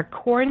guidance, our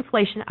core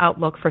inflation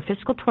outlook for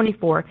fiscal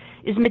 24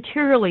 is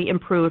materially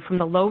improved from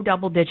the low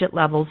double-digit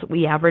levels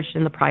we averaged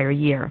in the prior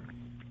year.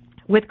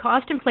 With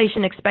cost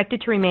inflation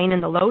expected to remain in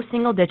the low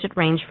single-digit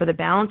range for the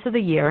balance of the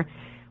year,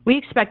 we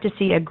expect to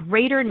see a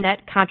greater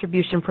net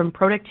contribution from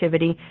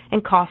productivity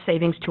and cost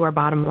savings to our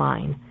bottom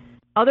line.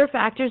 Other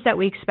factors that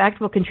we expect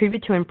will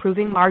contribute to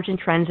improving margin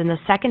trends in the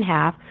second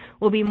half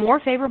will be more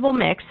favorable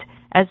mix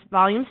as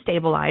volumes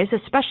stabilize,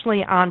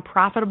 especially on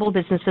profitable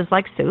businesses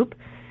like soup,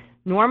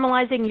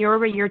 normalizing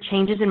year-over-year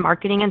changes in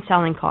marketing and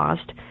selling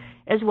cost,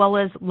 as well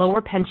as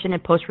lower pension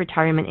and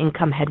post-retirement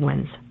income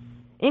headwinds.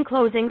 In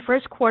closing,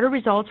 first quarter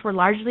results were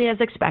largely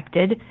as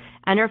expected,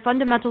 and our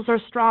fundamentals are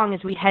strong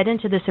as we head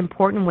into this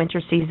important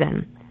winter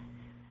season.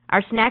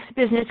 Our snacks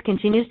business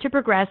continues to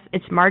progress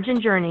its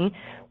margin journey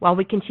while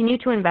we continue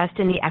to invest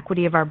in the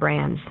equity of our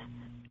brands.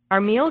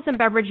 Our meals and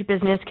beverage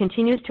business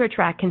continues to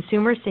attract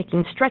consumers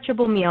seeking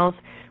stretchable meals,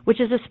 which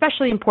is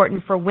especially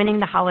important for winning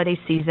the holiday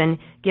season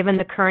given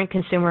the current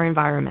consumer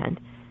environment.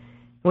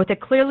 With a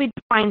clearly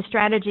defined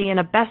strategy and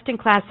a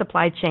best-in-class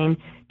supply chain,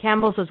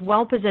 Campbell's is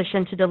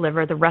well-positioned to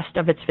deliver the rest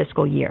of its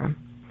fiscal year.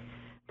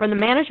 From the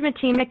management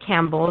team at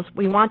Campbell's,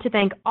 we want to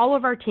thank all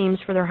of our teams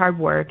for their hard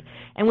work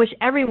and wish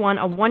everyone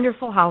a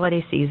wonderful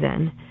holiday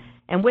season.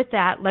 And with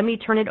that, let me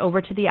turn it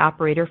over to the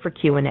operator for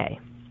Q&A.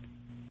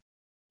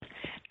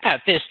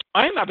 At this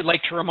time, I would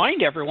like to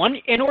remind everyone,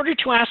 in order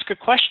to ask a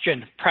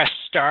question, press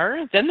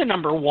star, then the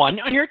number 1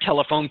 on your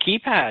telephone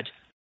keypad.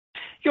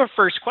 Your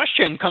first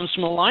question comes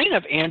from the line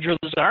of Andrew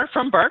Lazar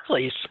from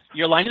Barclays.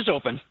 Your line is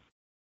open.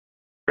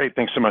 Great.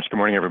 Thanks so much. Good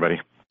morning, everybody.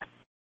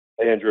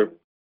 Hey, Andrew.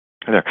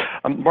 Hi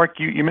there. Mark,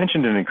 you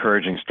mentioned an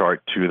encouraging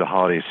start to the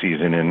holiday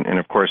season, and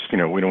of course, we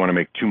don't want to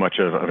make too much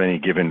of any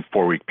given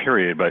 4-week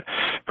period, but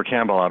for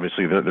Campbell,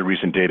 obviously, the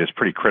recent data is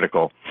pretty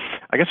critical.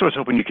 I guess I was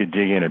hoping you could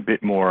dig in a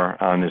bit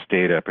more on this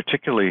data,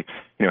 particularly,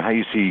 how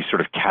you see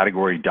sort of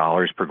category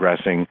dollars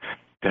progressing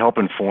to help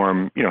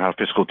inform, how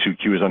fiscal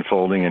 2Q is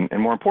unfolding,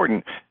 and more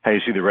important, how you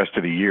see the rest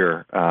of the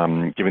year,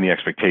 given the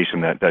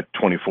expectation that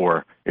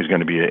 24 is going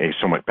to be a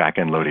somewhat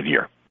back-end loaded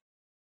year.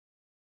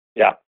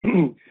 Yeah.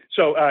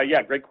 So,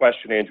 great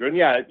question, Andrew.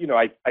 And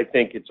I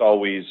think it's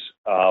always,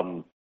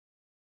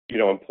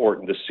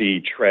 important to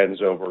see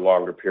trends over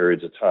longer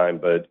periods of time.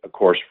 But of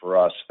course, for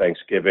us,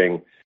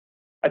 Thanksgiving,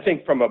 I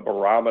think from a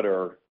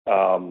barometer,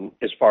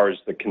 as far as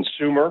the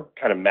consumer,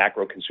 kind of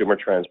macro consumer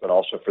trends, but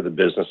also for the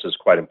business is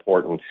quite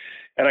important.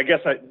 And I guess,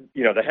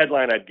 the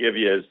headline I'd give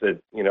you is that,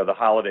 the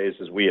holidays,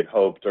 as we had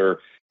hoped, or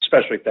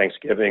especially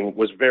Thanksgiving,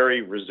 was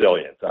very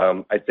resilient.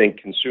 I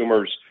think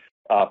consumers,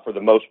 for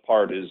the most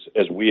part,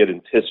 as we had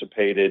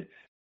anticipated,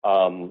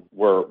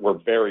 were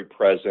very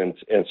present,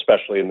 and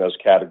especially in those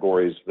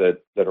categories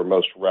that are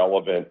most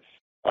relevant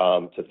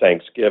to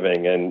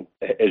Thanksgiving. And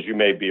as you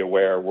may be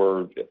aware,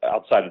 we're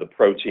outside of the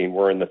protein,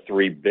 we're in the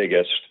 3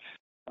 biggest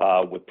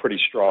with pretty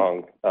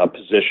strong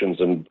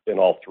positions in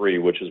all 3,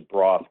 which is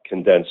broth,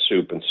 condensed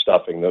soup, and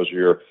stuffing. Those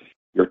are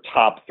your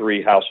top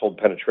 3 household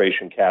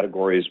penetration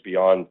categories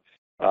beyond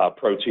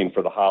protein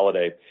for the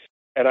holiday.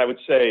 And I would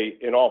say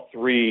in all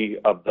 3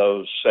 of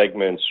those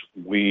segments,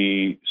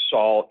 we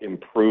saw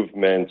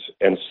improvement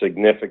and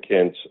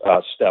significant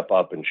step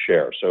up in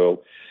share.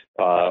 So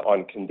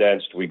on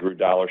condensed, we grew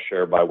dollar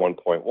share by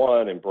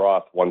 1.1, and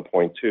broth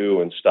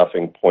 1.2, and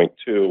stuffing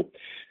 0.2.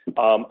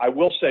 I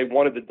will say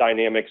one of the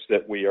dynamics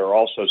that we are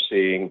also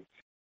seeing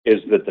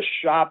is that the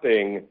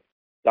shopping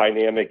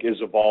dynamic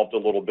is evolved a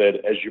little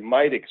bit, as you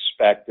might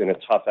expect in a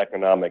tough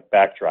economic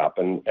backdrop.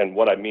 And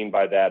what I mean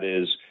by that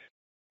is,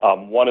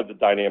 one of the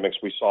dynamics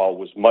we saw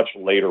was much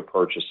later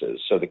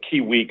purchases. So the key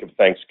week of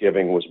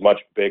Thanksgiving was much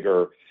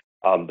bigger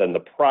than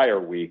the prior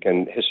week.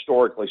 And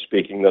historically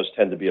speaking, those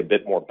tend to be a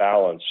bit more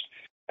balanced.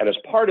 And as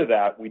part of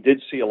that, we did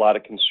see a lot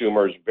of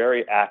consumers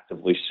very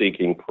actively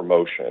seeking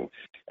promotion.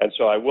 And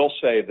so I will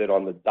say that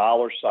on the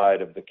dollar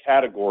side of the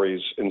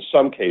categories, in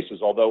some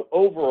cases, although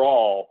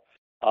overall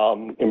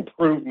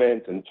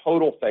improvement in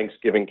total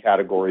Thanksgiving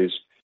categories,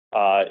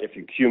 if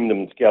you cum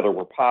them together,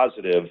 were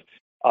positive,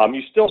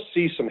 you still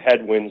see some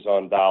headwinds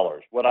on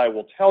dollars. What I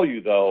will tell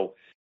you, though,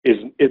 is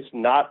it's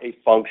not a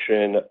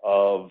function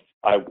of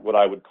what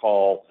I would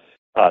call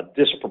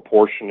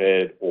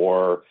disproportionate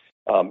or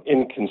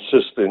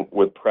inconsistent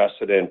with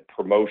precedent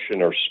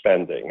promotion or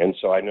spending. And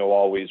so I know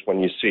always when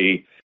you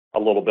see a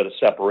little bit of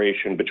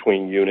separation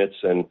between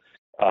units and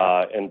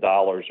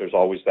dollars, there's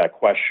always that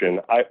question.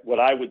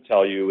 What I would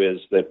tell you is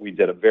that we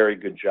did a very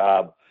good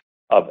job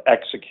of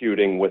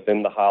executing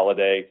within the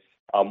holiday.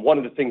 One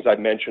of the things I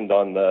mentioned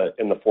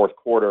in the fourth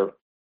quarter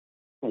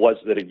was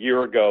that a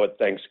year ago at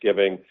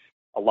Thanksgiving,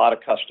 a lot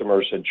of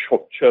customers had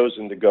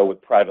chosen to go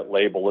with private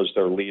label as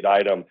their lead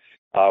item.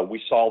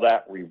 We saw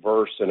that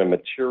reverse in a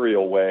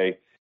material way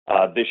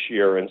this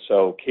year, and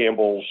so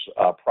Campbell's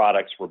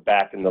products were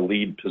back in the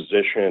lead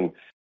position,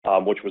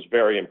 which was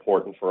very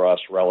important for us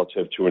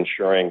relative to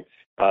ensuring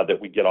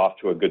that we get off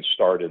to a good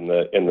start in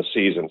the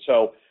season.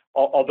 So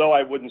although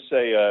I wouldn't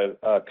say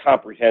a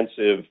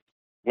comprehensive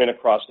win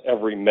across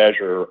every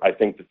measure, I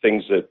think the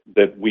things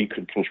that we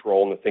could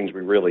control and the things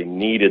we really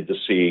needed to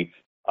see,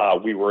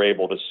 we were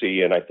able to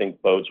see, and I think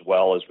bodes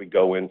well as we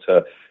go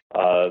into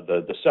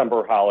the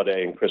December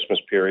holiday and Christmas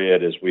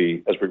period as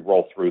we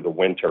roll through the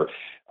winter.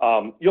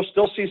 You'll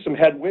still see some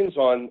headwinds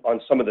on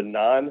some of the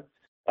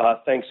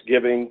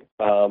non-Thanksgiving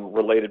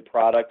related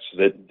products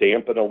that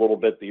dampen a little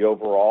bit the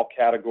overall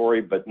category,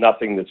 but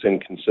nothing that's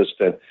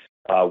inconsistent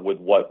with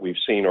what we've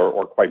seen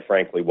or quite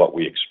frankly, what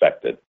we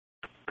expected.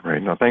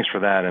 Great. No, thanks for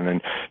that. And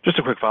then just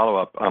a quick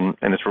follow-up,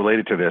 and it's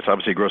related to this.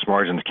 Obviously, gross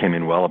margins came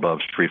in well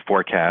above street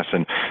forecasts,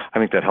 and I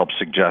think that helps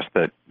suggest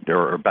that,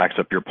 or backs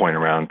up your point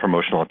around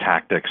promotional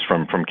tactics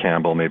from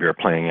Campbell maybe are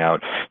playing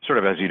out sort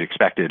of as you'd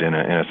expected in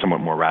a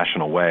somewhat more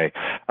rational way.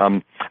 I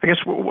guess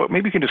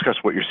maybe you can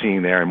discuss what you're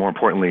seeing there, and more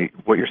importantly,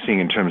 what you're seeing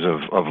in terms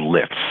of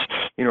lifts.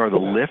 Are the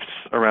lifts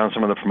around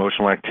some of the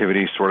promotional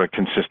activities sort of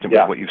consistent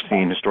with what you've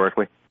seen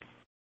historically?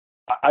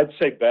 I'd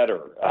say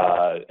better,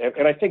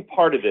 and I think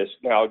part of this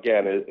now,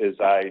 again, as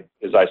I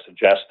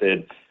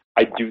suggested,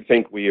 I do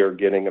think we are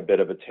getting a bit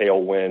of a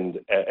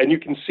tailwind, and you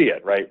can see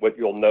it, right? What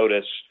you'll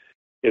notice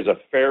is a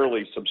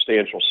fairly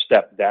substantial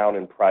step down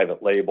in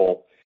private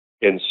label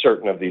in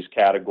certain of these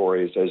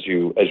categories, as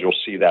you'll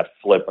see that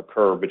flip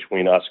occur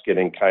between us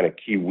getting kind of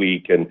key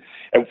week, and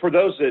for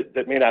those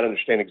that may not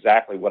understand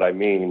exactly what I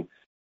mean,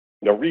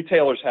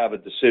 retailers have a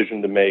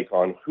decision to make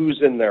on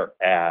who's in their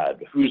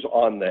ad, who's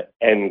on the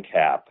end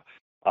cap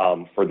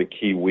for the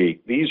key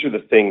week. These are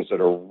the things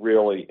that are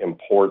really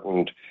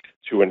important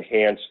to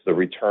enhance the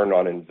return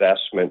on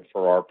investment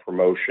for our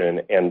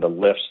promotion and the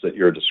lifts that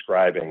you're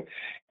describing.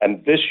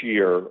 And this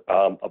year,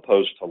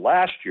 opposed to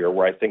last year,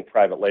 where I think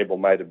private label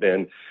might have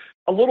been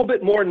a little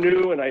bit more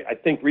new, and I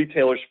think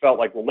retailers felt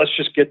like, well, let's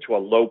just get to a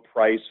low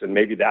price, and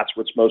maybe that's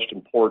what's most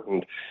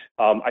important.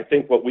 I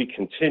think what we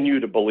continue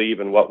to believe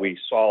and what we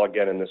saw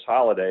again in this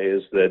holiday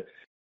is that,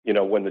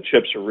 when the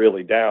chips are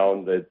really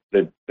down, that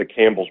the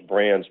Campbell's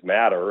brands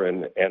matter,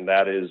 and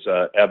that is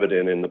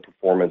evident in the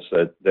performance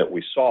that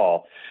we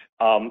saw.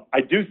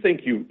 I do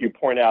think you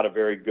point out a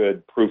very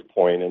good proof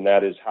point, and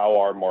that is how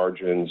our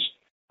margins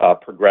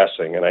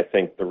progressing. And I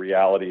think the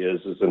reality is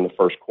in the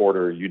first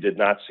quarter, you did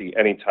not see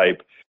any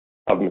type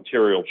of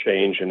material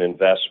change in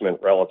investment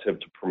relative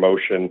to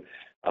promotion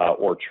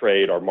or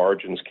trade. Our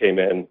margins came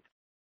in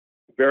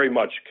very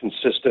much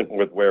consistent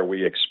with where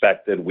we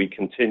expected. We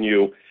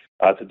continue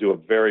to do a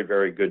very,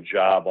 very good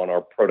job on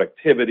our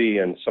productivity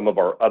and some of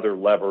our other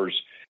levers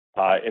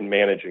in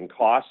managing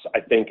costs. I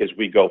think as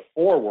we go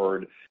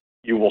forward,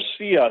 you will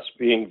see us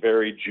being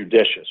very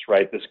judicious,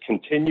 right? This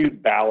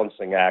continued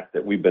balancing act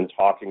that we've been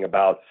talking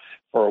about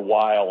for a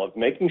while of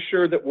making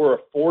sure that we're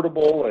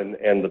affordable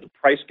and that the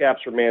price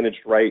gaps are managed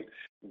right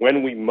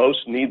when we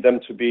most need them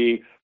to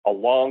be,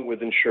 along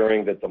with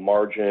ensuring that the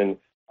margin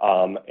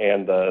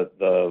and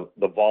the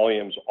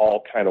volumes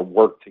all kind of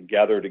work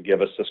together to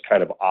give us this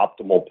kind of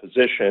optimal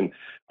position.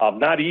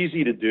 Not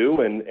easy to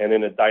do, and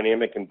in a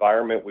dynamic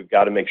environment, we've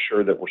got to make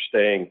sure that we're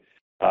staying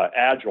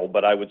agile.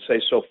 But I would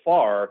say so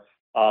far,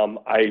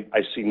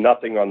 I see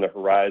nothing on the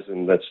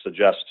horizon that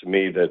suggests to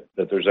me that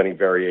there's any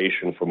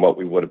variation from what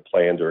we would have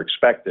planned or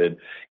expected,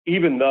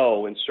 even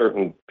though in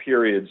certain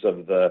periods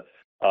of the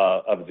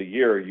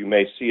year, you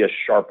may see us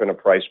sharpen a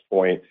price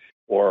point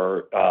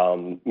or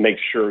make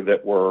sure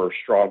that we're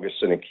strongest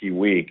in a key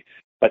week,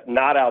 but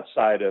not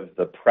outside of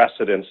the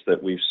precedents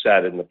that we've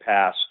set in the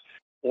past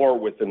or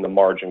within the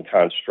margin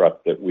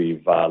construct that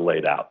we've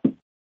laid out.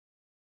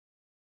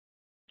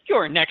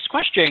 Your next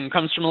question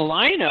comes from the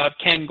line of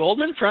Ken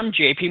Goldman from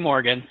JP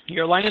Morgan.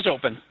 Your line is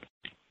open.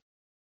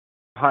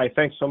 Hi,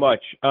 thanks so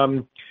much.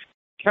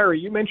 Carrie,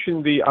 you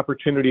mentioned the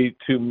opportunity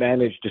to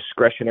manage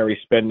discretionary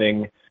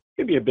spending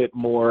maybe a bit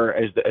more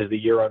as the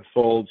year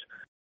unfolds.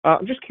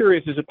 I'm just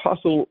curious, is it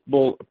possible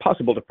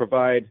to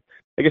provide,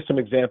 I guess, some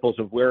examples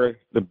of where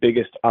the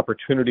biggest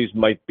opportunities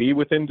might be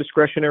within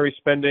discretionary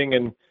spending?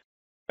 And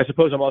I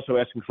suppose I'm also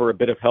asking for a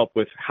bit of help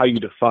with how you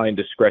define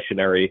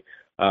discretionary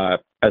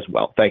as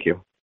well. Thank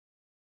you.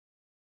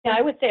 Yeah,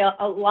 I would say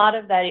a lot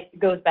of that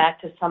goes back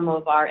to some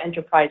of our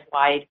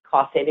enterprise-wide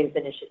cost savings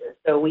initiatives.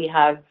 So we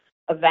have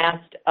a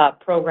vast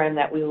program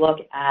that we look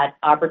at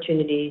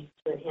opportunities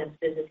to enhance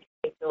business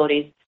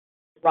capabilities,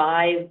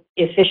 drive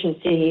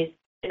efficiencies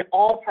in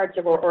all parts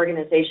of our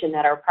organization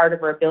that are part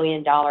of our $1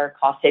 billion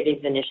cost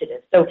savings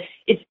initiative. So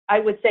I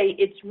would say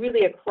it's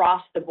really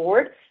across the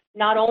board,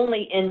 not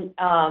only in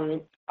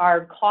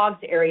our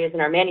COGS areas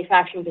and our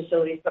manufacturing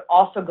facilities, but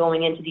also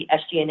going into the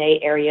SG&A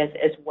areas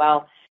as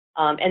well.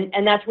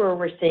 And that's where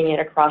we're seeing it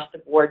across the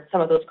board, some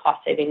of those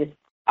cost savings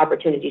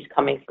opportunities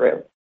coming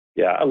through.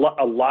 Yeah, a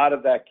lot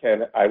of that,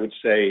 Ken, I would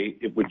say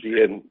it would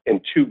be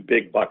in two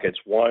big buckets.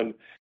 One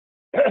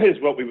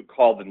is what we would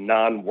call the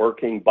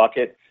non-working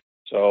bucket.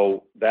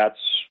 So that's,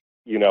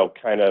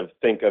 kind of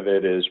think of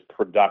it as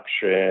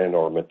production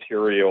or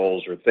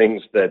materials or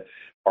things that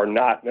are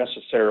not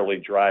necessarily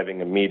driving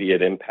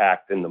immediate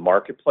impact in the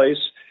marketplace.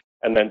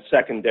 And then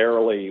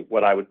secondarily,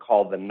 what I would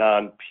call the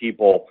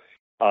non-people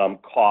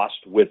cost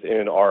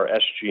within our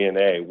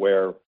SG&A,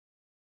 where,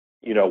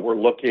 we're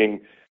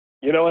looking,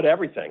 at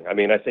everything. I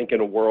mean, I think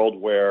in a world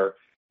where,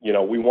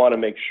 we want to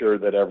make sure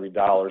that every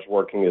dollar is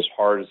working as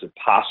hard as it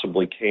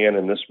possibly can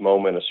in this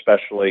moment,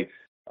 especially,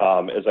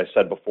 as I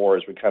said before,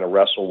 as we kind of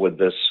wrestle with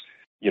this,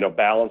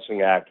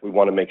 balancing act, we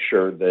want to make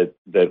sure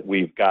that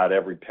we've got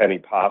every penny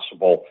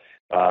possible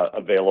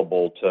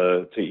available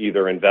to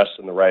either invest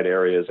in the right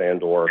areas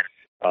and or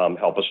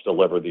help us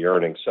deliver the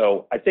earnings.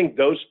 So I think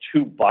those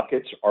two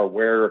buckets are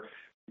where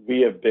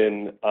we have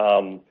been,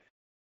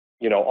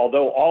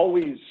 although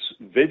always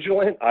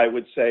vigilant, I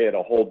would say at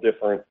a whole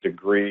different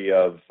degree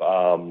of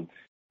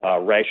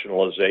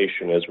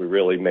rationalization as we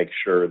really make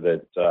sure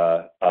that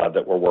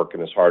that we're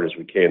working as hard as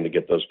we can to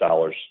get those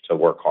dollars to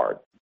work hard.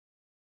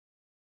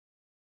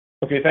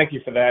 Okay, thank you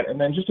for that. And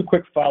then just a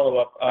quick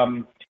follow-up.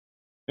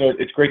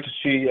 It's great to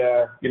see,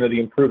 the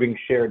improving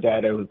share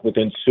data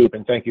within soup,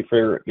 and thank you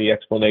for the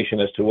explanation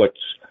as to what's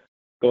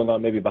going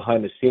on maybe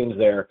behind the scenes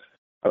there.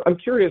 I'm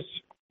curious,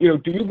 do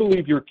you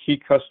believe your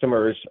key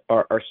customers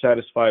are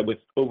satisfied with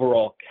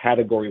overall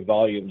category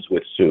volumes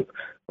with soup,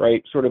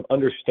 right? Sort of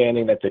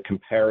understanding that the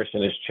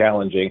comparison is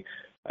challenging.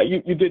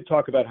 You did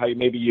talk about how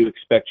maybe you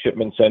expect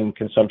shipments and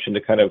consumption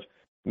to kind of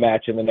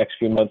match in the next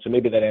few months, and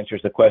maybe that answers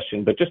the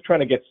question, but just trying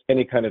to get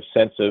any kind of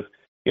sense of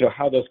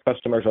how those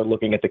customers are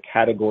looking at the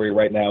category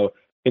right now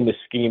in the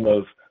scheme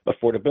of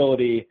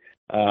affordability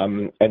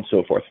and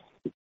so forth.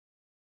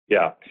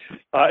 Yeah,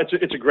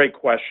 it's a great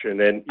question,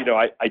 and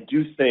I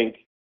do think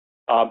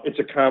it's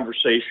a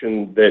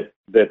conversation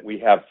that we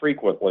have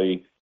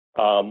frequently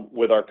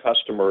with our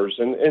customers,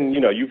 and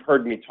you've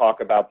heard me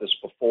talk about this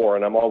before,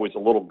 and I'm always a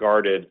little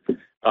guarded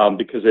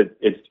because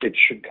it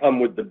should come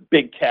with the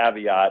big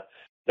caveat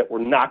that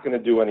we're not going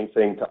to do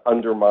anything to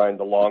undermine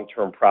the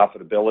long-term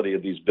profitability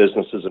of these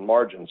businesses and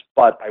margins.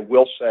 But I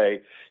will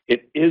say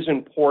it is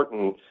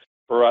important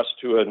for us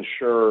to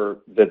ensure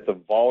that the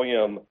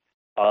volume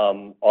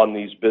on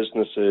these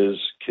businesses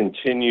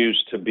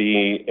continues to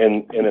be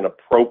in an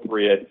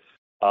appropriate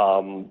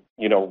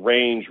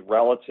range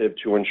relative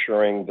to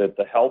ensuring that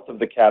the health of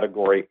the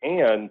category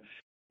and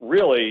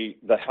really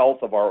the health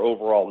of our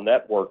overall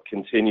network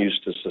continues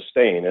to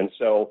sustain. And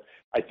so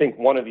I think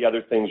one of the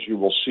other things you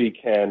will see,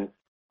 Ken,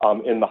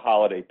 in the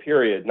holiday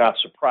period, not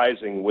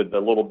surprising with the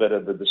little bit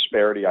of the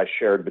disparity I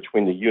shared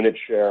between the unit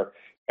share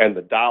and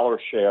the dollar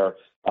share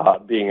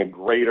being a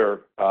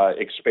greater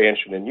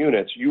expansion in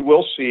units, you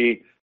will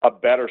see a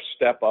better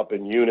step up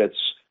in units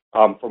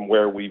from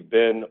where we've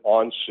been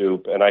on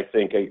soup. And I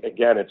think,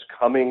 again, it's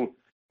coming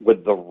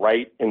with the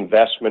right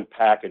investment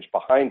package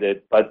behind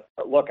it. But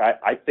look,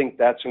 I think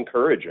that's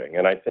encouraging.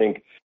 And I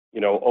think,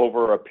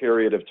 over a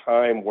period of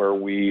time where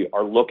we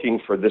are looking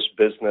for this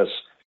business,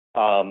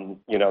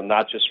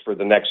 not just for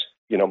the next,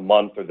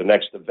 month or the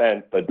next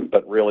event,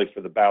 but really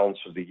for the balance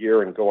of the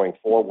year and going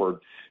forward,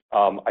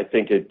 I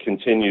think it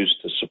continues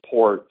to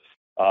support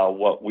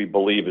what we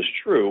believe is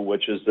true,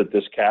 which is that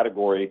this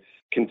category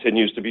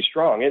continues to be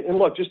strong. And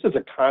look, just as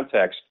a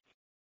context,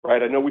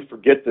 right, I know we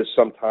forget this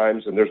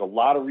sometimes, and there's a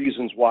lot of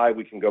reasons why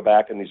we can go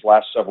back in these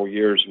last several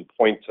years and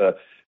point to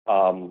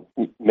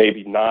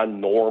maybe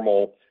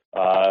non-normal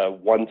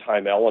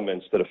one-time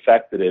elements that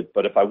affected it.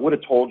 But if I would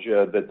have told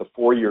you that the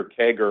 4-year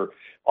CAGR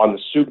on the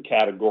soup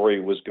category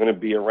was going to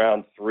be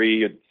around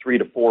 3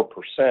 to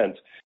 4%,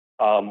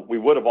 we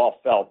would have all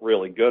felt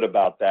really good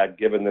about that,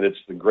 given that it's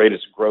the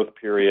greatest growth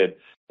period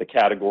the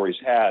category's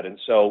had. And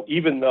so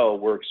even though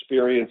we're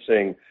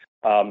experiencing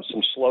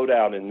some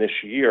slowdown in this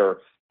year,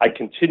 I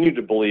continue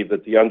to believe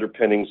that the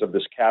underpinnings of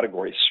this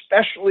category,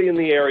 especially in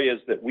the areas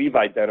that we've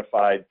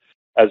identified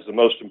as the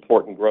most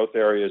important growth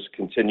areas,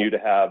 continue to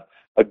have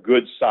a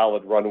good,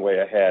 solid runway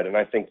ahead. And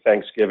I think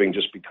Thanksgiving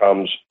just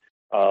becomes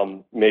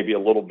maybe a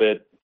little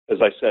bit, as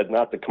I said,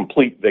 not the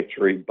complete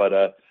victory, but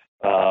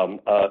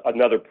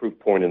another proof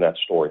point in that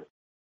story.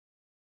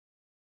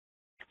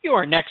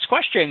 Your next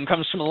question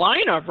comes from the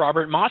line of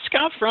Robert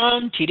Moskow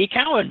from TD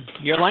Cowen.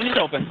 Your line is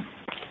open.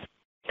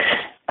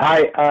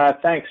 Hi,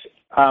 thanks.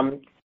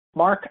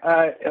 Mark,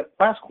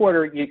 last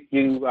quarter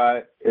you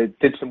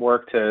did some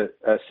work to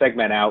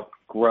segment out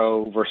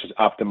grow versus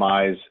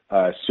optimize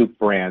soup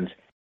brands.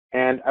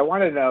 And I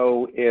want to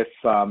know if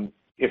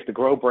the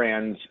grow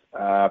brands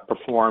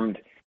performed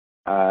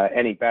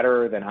any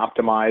better than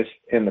optimize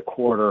in the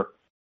quarter,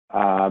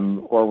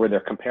 or were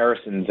there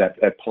comparisons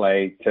at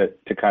play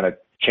to kind of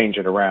change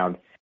it around?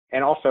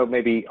 And also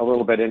maybe a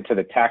little bit into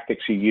the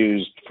tactics you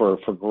used for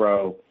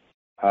grow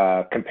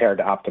compared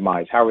to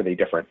optimize. How are they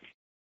different?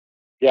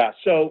 Yeah,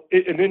 so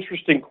an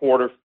interesting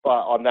quarter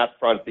on that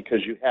front,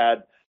 because you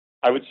had,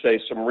 I would say,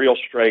 some real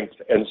strength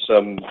and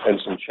some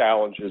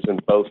challenges in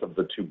both of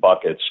the two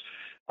buckets.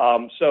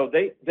 So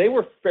they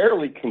were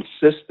fairly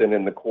consistent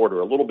in the quarter,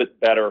 a little bit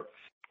better,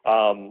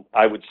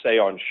 I would say,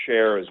 on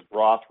share as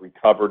broth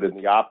recovered in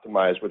the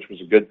optimized, which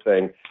was a good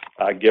thing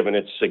given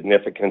its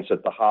significance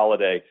at the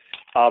holiday.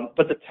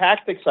 But the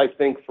tactics, I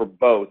think, for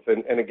both,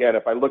 and again,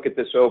 if I look at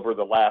this over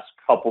the last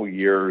couple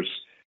years,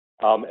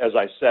 as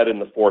I said in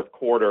the fourth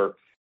quarter,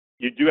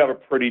 you do have a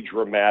pretty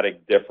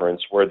dramatic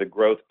difference where the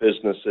growth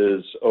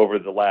businesses over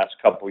the last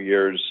couple of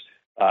years,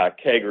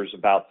 CAGR is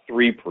about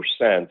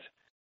 3%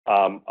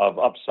 of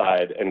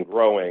upside and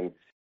growing,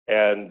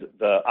 and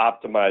the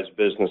optimized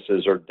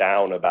businesses are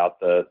down about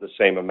the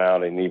same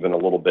amount and even a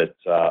little bit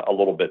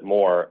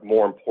more.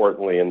 More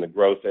importantly, in the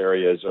growth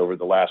areas over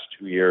the last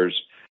 2 years,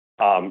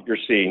 you're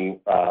seeing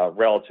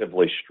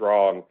relatively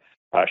strong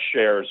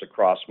shares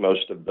across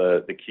most of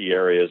the key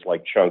areas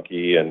like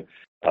Chunky and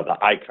the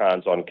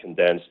icons on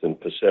condensed and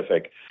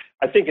Pacific.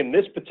 I think in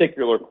this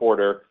particular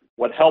quarter,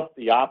 what helped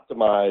the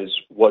optimize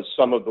was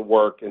some of the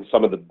work and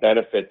some of the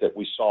benefit that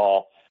we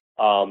saw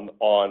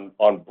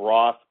on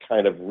broth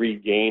kind of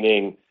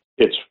regaining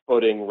its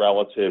footing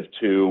relative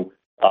to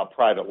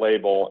private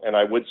label. And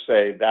I would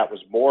say that was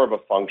more of a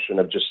function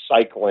of just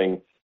cycling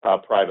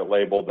private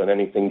label than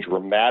anything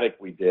dramatic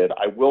we did.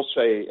 I will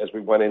say, as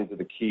we went into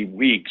the key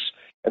weeks,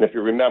 and if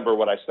you remember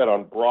what I said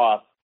on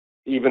broth,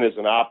 even as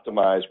an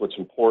optimize, what's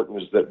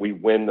important is that we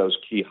win those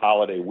key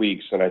holiday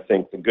weeks. And I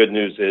think the good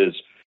news is,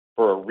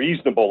 for a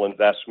reasonable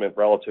investment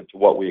relative to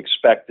what we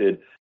expected,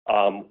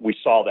 we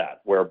saw that,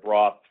 where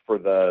broth for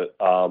the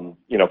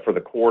for the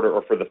quarter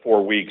or for the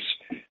 4 weeks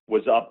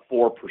was up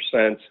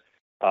 4%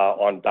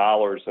 on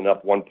dollars and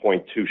up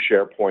 1.2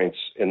 share points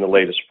in the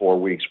latest 4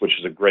 weeks, which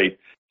is a great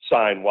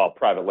sign, while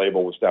private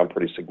label was down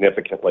pretty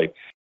significantly.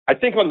 I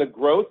think on the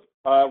growth,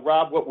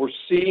 Rob, what we're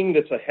seeing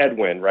that's a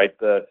headwind, right?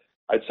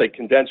 I'd say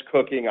condensed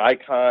cooking,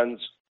 icons,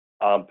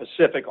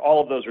 Pacific,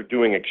 all of those are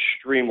doing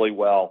extremely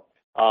well.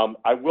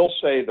 I will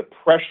say the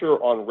pressure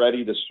on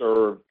ready to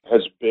serve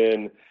has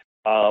been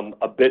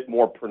a bit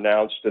more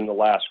pronounced in the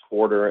last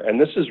quarter, and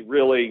this is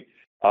really,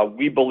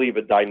 we believe,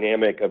 a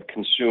dynamic of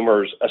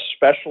consumers,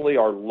 especially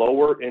our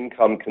lower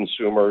income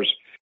consumers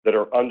that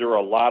are under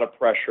a lot of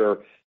pressure,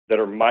 that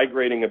are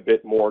migrating a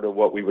bit more to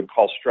what we would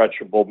call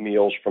stretchable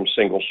meals from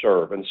single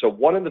serve. And so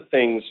one of the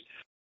things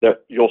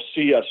that you'll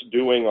see us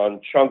doing on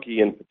Chunky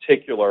in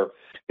particular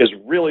is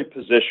really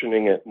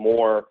positioning it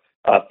more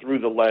through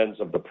the lens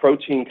of the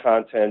protein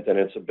content and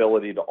its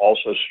ability to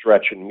also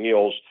stretch in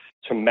meals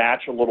to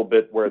match a little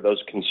bit where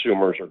those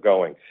consumers are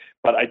going.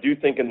 But I do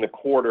think in the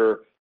quarter,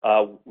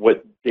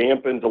 what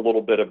dampened a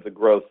little bit of the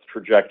growth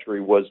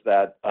trajectory was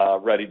that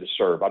ready to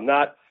serve. I'm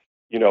not,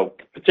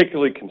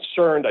 particularly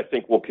concerned. I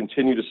think we'll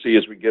continue to see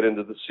as we get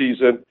into the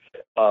season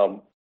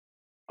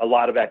a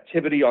lot of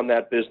activity on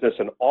that business,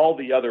 and all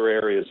the other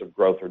areas of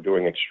growth are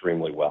doing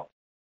extremely well.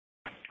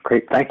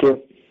 Great, thank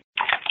you.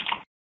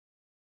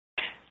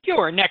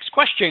 Your next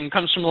question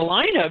comes from the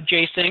line of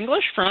Jason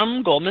English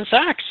from Goldman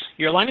Sachs.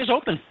 Your line is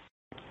open.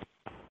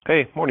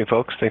 Hey, morning,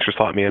 folks. Thanks for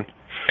slotting me in.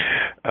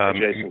 Hey,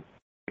 Jason.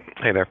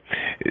 Hey there.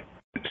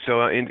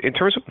 So in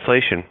terms of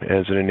inflation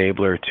as an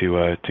enabler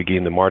to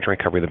gain the margin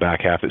recovery in the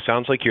back half, it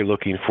sounds like you're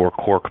looking for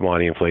core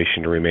commodity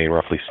inflation to remain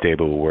roughly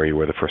stable where you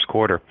were the first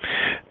quarter,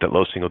 that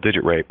low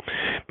single-digit rate.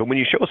 But when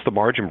you show us the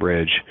margin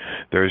bridge,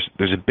 there's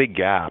a big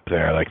gap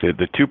there. Like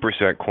the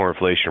 2% core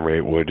inflation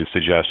rate would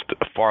suggest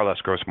far less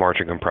gross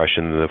margin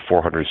compression than the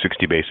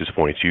 460 basis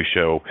points you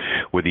show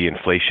with the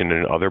inflation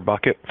and other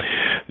bucket.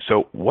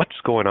 So what's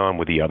going on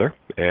with the other,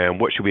 and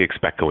what should we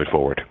expect going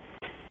forward?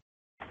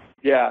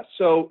 Yeah,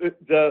 so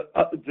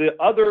the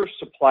other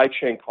supply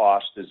chain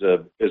cost is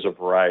a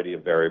variety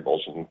of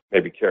variables, and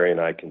maybe Carrie and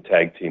I can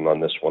tag team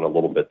on this one a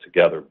little bit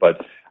together.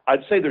 But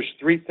I'd say there's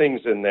three things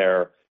in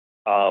there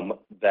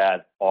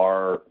that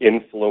are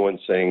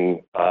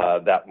influencing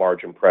that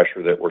margin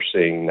pressure that we're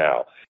seeing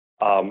now.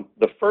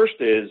 The first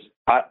is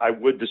I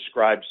would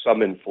describe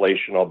some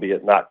inflation,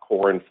 albeit not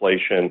core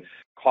inflation,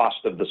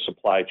 cost of the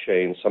supply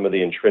chain. Some of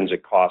the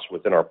intrinsic costs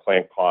within our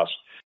plant costs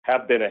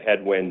have been a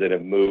headwind and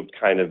have moved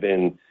kind of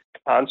in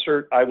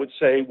concert, I would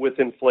say, with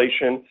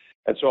inflation.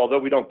 And so although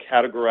we don't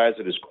categorize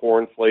it as core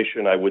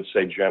inflation, I would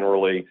say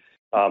generally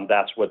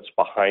that's what's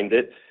behind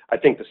it. I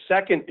think the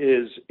second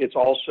is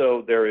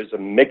there is a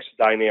mix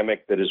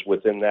dynamic that is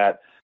within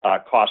that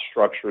cost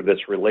structure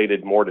that's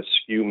related more to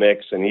SKU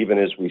mix. And even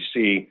as we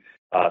see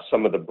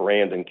some of the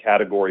brand and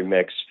category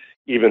mix,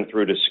 even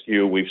through to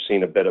SKU, we've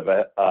seen a bit of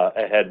a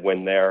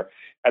headwind there.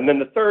 And then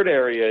the third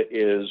area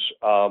is,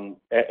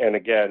 and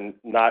again,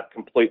 not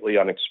completely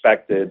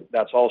unexpected,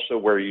 that's also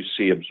where you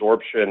see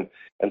absorption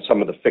and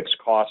some of the fixed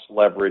cost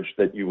leverage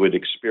that you would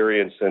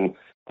experience in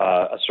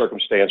a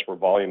circumstance where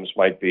volumes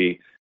might be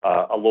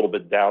a little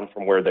bit down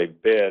from where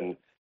they've been,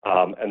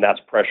 and that's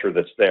pressure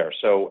that's there.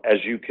 So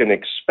as you can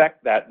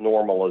expect that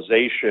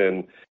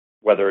normalization,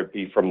 whether it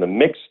be from the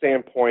mix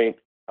standpoint,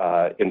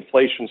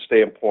 inflation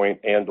standpoint,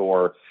 and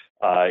or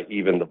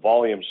even the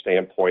volume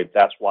standpoint,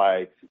 that's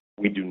why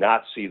we do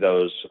not see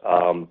those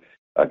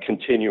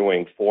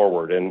continuing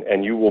forward.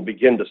 And you will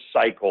begin to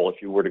cycle,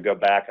 if you were to go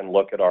back and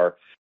look at our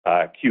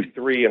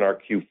Q3 and our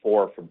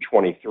Q4 from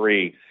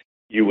 23,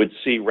 you would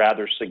see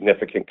rather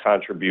significant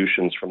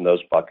contributions from those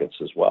buckets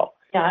as well.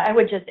 Yeah, I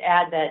would just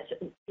add that,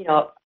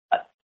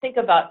 think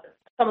about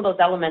some of those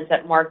elements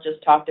that Mark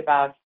just talked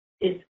about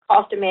is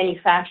cost of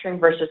manufacturing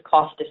versus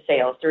cost of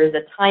sales. There is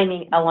a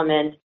timing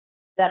element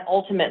that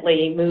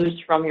ultimately moves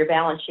from your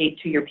balance sheet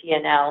to your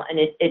P&L,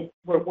 and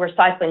we're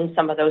cycling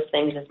some of those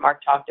things, as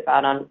Mark talked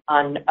about,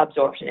 on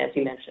absorption, as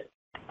you mentioned.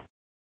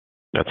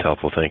 That's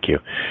helpful, thank you.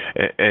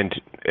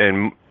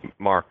 And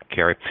Mark,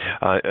 Carrie,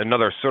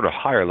 another sort of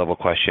higher level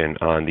question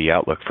on the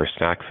outlook for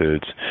snack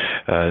foods.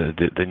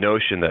 The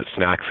notion that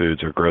snack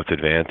foods are growth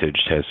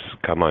advantaged has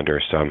come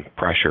under some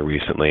pressure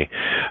recently,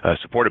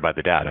 supported by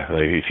the data.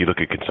 If you look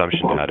at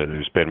consumption data,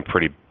 there's been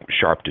pretty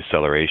sharp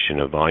deceleration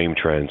of volume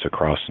trends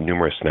across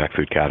numerous snack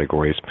food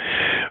categories.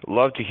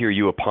 Love to hear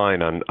you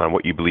opine on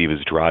what you believe is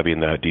driving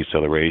that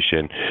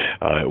deceleration,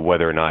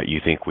 whether or not you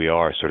think we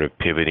are sort of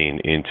pivoting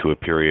into a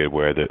period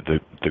where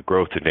the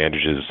growth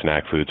advantages of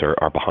snack foods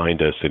are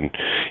behind us, and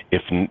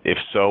if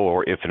so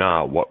or if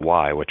not,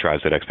 why? What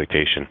drives that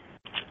expectation?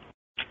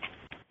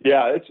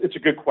 Yeah, it's a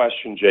good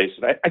question,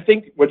 Jason. I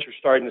think what you're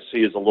starting to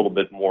see is a little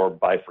bit more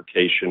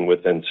bifurcation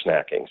within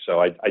snacking. So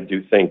I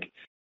do think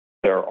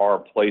there are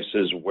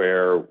places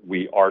where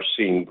we are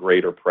seeing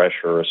greater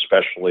pressure,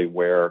 especially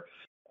where,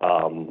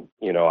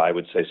 I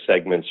would say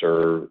segments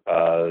are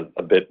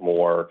a bit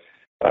more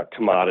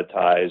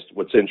commoditized.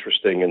 What's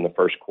interesting in the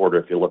first quarter,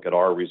 if you look at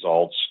our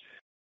results,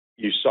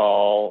 you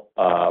saw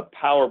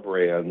power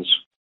brands,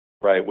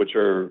 right, which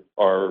are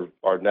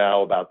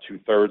now about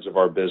 2/3 of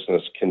our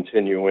business,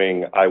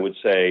 continuing, I would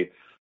say,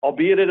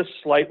 albeit at a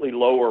slightly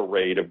lower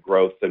rate of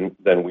growth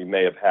than we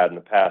may have had in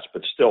the past,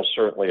 but still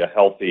certainly a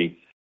healthy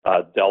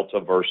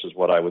delta versus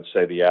what I would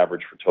say the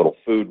average for total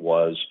food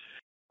was.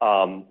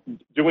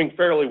 doing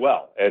fairly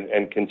well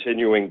and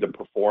continuing to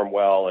perform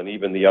well, and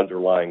even the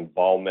underlying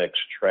vol mix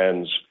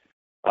trends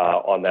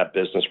on that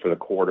business for the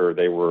quarter,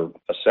 they were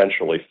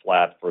essentially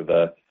flat for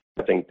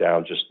I think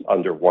down just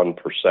under 1%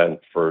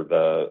 for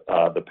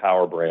the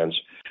power brands.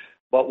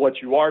 But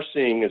what you are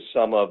seeing is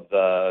some of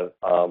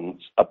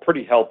a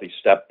pretty healthy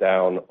step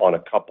down on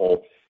a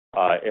couple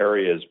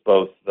areas,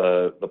 both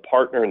the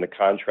partner and the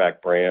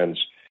contract brands.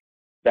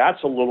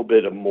 That's a little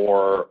bit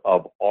more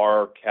of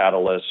our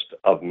catalyst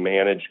of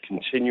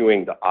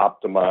continuing to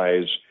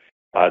optimize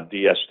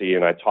DSD,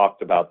 and I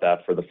talked about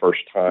that for the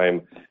first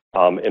time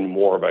in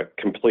more of a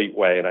complete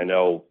way. And I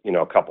know,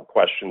 a couple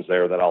questions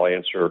there that I'll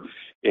answer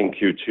in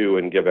Q2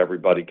 and give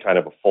everybody kind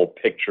of a full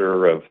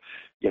picture of,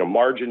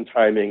 margin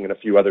timing and a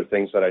few other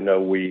things that I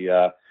know we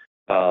owe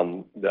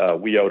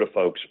to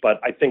folks. But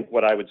I think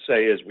what I would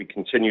say is we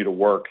continue to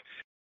work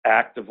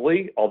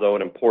actively, although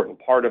an important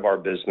part of our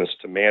business,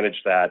 to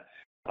manage that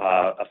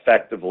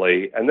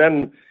effectively. And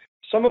then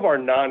some of our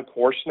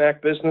non-core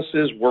snack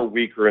businesses were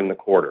weaker in the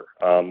quarter,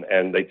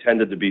 and they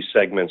tended to be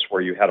segments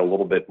where you had a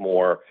little bit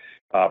more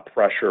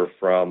pressure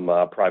from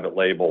private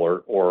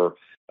label or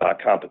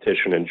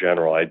competition in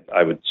general.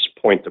 I would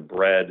point to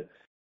bread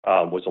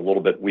was a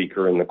little bit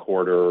weaker in the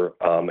quarter,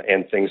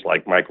 and things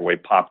like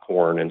microwave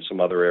popcorn and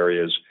some other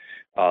areas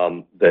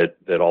that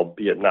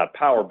albeit not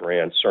power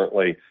brands,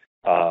 certainly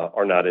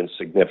are not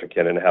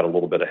insignificant and had a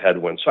little bit of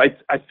headwind. So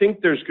I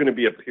think there's going to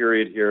be a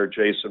period here,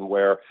 Jason,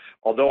 where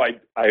although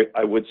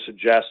I would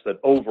suggest that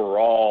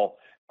overall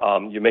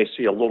you may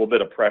see a little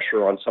bit of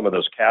pressure on some of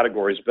those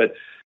categories, but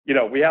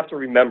we have to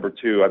remember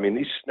too,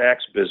 these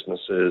snacks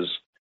businesses,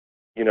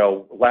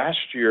 last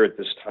year at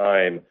this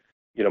time,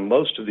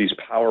 most of these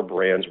power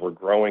brands were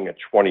growing at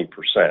 20%.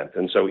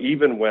 And so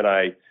even when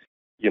I,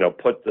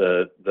 put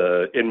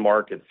the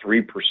in-market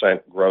 3%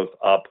 growth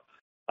up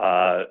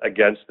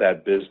against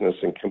that business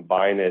and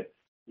combine it,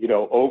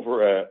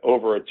 over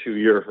a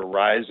 2-year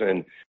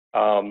horizon,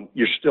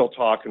 you're still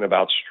talking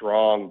about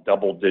strong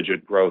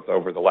double-digit growth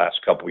over the last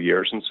couple of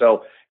years. And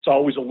so it's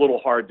always a little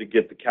hard to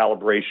get the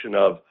calibration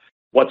of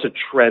what's a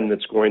trend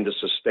that's going to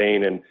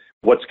sustain and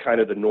what's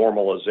kind of the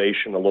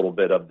normalization a little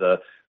bit of the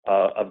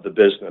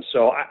business.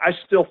 So I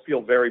still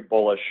feel very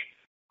bullish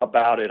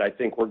about it. I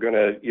think we're going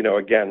to,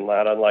 again,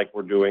 not unlike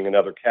we're doing in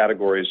other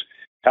categories,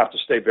 have to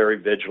stay very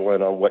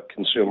vigilant on what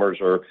consumers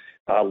are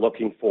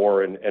looking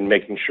for and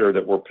making sure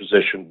that we're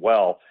positioned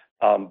well.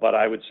 But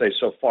I would say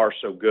so far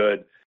so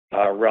good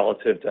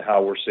relative to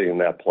how we're seeing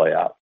that play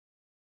out.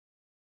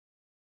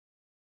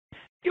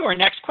 Your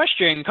next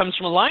question comes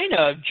from a line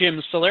of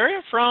Jim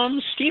Salera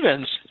from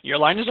Stephens. Your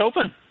line is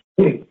open.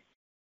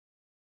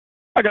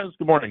 Hi, guys.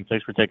 Good morning.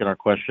 Thanks for taking our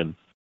question.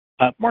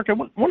 Mark, I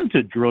wanted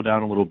to drill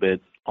down a little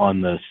bit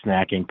on the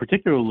snacking,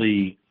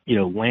 particularly,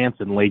 Lance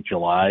in late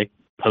July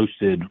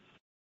posted,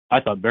 I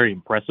thought, very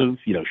impressive,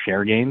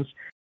 share gains.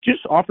 Just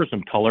offer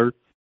some color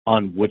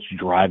on what's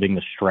driving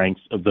the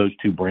strengths of those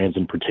two brands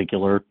in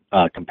particular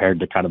compared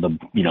to kind of the,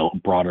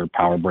 broader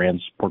power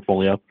brands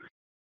portfolio.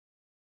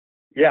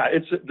 Yeah,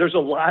 there's a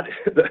lot.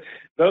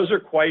 Those are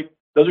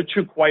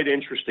two quite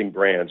interesting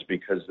brands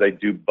because they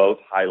do both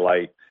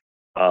highlight,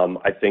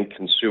 I think,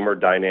 consumer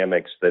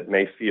dynamics that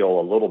may feel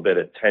a little bit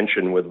at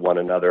tension with one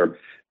another,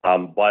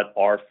 but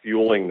are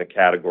fueling the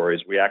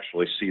categories. We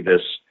actually see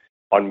this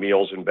on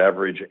meals and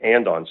beverage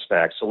and on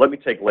snacks. So let me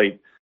take late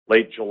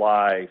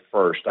July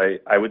first.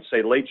 I would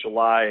say late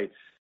July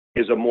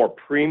is a more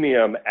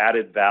premium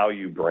added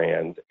value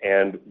brand,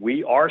 and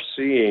we are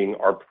seeing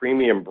our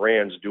premium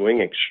brands doing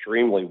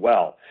extremely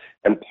well.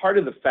 And part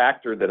of the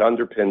factor that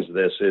underpins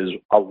this is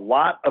a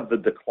lot of the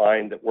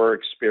decline that we're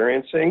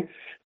experiencing,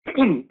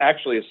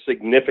 actually a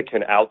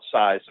significant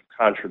outsize of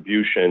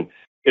contribution,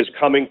 is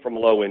coming from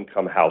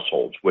low-income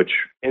households, which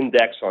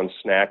index on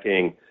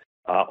snacking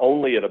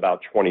only at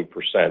about 20%,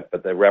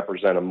 but they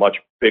represent a much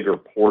bigger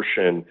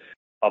portion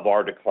of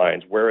our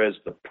declines, whereas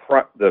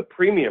the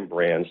premium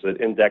brands that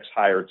index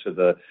higher to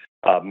the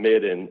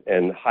mid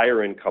and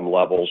higher income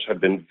levels have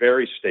been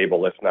very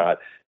stable, if not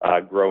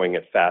growing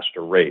at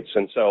faster rates.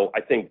 And so I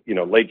think,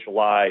 late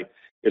July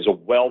is a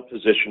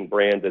well-positioned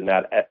brand in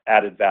that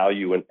added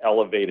value and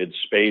elevated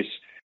space,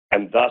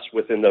 and thus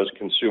within those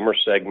consumer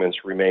segments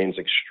remains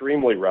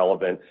extremely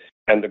relevant,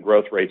 and the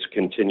growth rates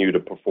continue to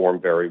perform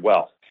very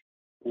well.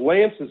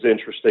 Lance is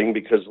interesting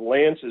because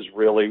Lance is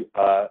really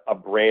a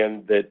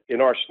brand that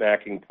in our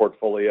snacking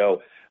portfolio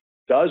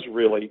does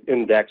really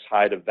index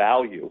high to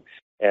value.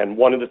 And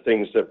one of the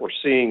things that we're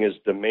seeing is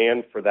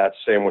demand for that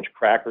sandwich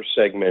cracker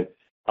segment,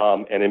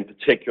 and in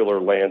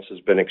particular, Lance has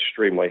been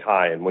extremely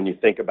high. And when you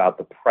think about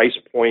the price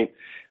point,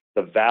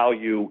 the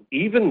value,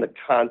 even the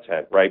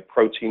content, right,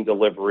 protein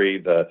delivery,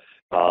 the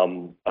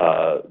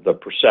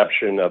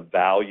perception of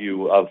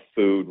value of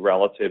food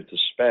relative to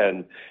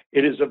spend,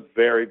 it is a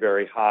very,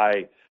 very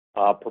high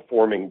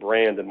performing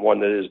brand and one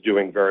that is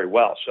doing very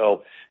well.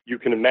 So you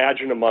can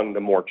imagine among the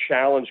more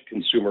challenged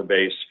consumer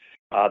base,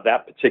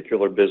 that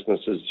particular business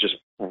is just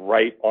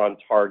right on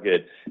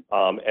target,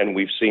 and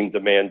we've seen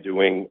demand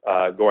going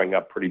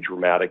up pretty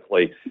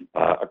dramatically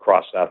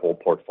across that whole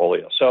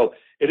portfolio. So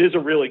it is a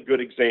really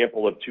good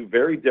example of two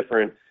very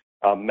different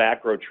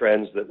macro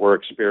trends that we're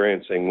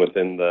experiencing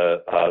within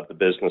the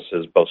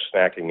businesses, both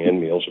snacking and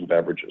meals and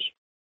beverages.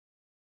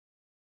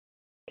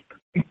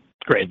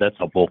 Great, that's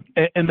helpful.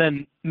 And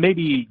then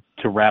maybe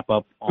to wrap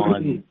up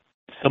on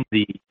some of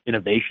the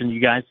innovation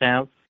you guys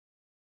have,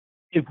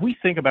 if we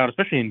think about,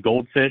 especially in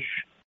Goldfish,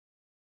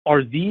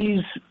 are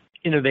these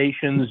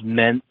innovations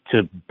meant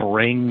to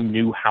bring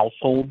new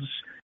households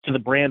to the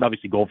brand?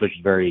 Obviously, Goldfish is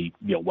a very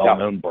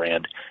well-known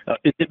brand.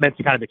 Is it meant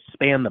to kind of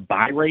expand the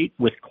buy rate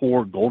with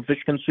core Goldfish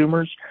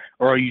consumers,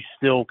 or are you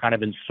still kind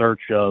of in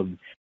search of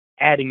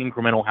adding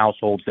incremental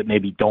households that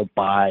maybe don't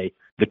buy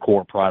the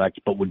core product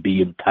but would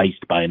be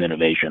enticed by an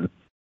innovation?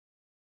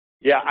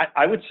 Yeah,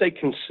 I would say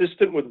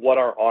consistent with what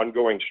our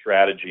ongoing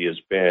strategy has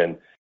been,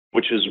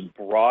 which is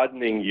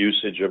broadening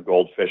usage of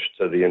Goldfish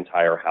to the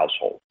entire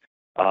household.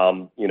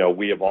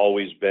 We have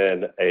always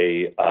been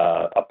a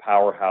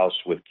powerhouse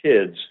with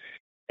kids,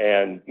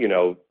 and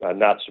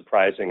not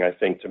surprising, I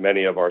think, to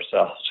many of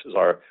ourselves, as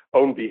our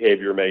own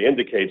behavior may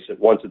indicate, that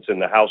once it's in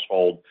the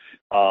household,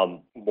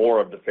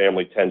 more of the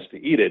family tends to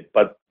eat it.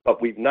 But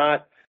we've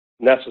not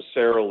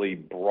necessarily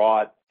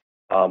brought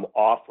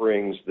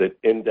offerings that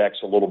index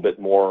a little bit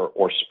more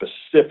or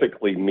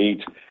specifically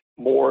meet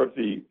more of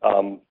the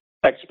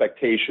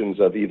expectations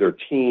of either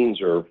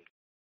teens or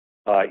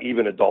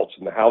even adults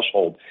in the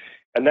household.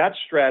 And that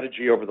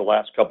strategy over the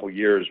last couple of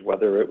years,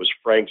 whether it was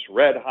Frank's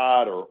Red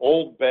Hot or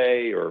Old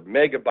Bay or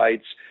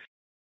Megabites,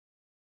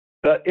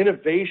 the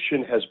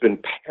innovation has been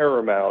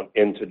paramount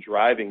into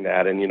driving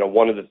that. And,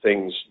 one of the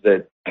things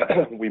that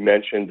we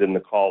mentioned in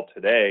the call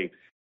today,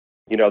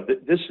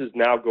 this is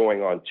now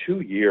going on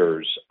 2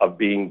 years of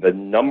being the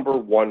number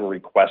one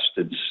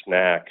requested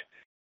snack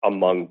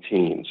among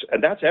teens.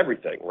 And that's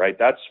everything, right?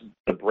 That's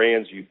the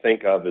brands you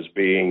think of as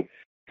being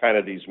kind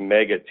of these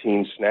mega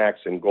teen snacks,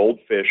 and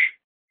Goldfish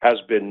has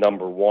been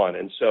number one.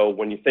 And so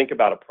when you think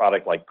about a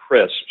product like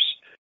Crisps,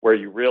 where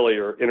you really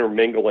are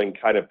intermingling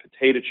kind of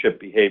potato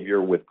chip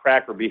behavior with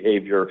cracker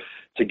behavior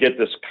to get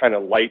this kind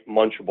of light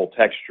munchable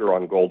texture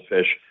on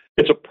Goldfish,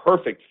 it's a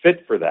perfect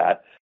fit for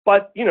that.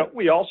 But,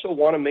 we also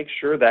want to make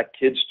sure that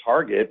kids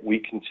target, we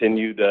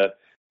continue to,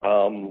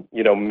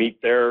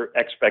 meet their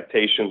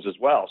expectations as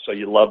well. So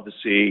you love to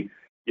see,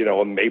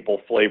 a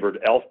maple-flavored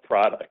Elf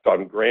product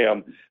on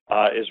Graham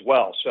as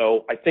well.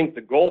 So I think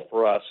the goal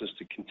for us is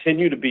to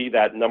continue to be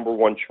that number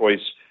one choice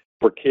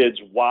for kids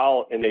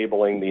while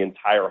enabling the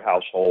entire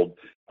household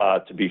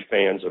to be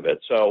fans of it.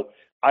 So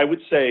I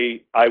would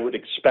say I would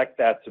expect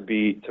that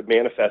to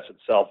manifest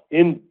itself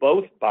in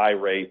both buy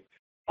rate,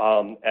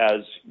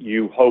 as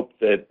you hope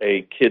that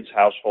a kid's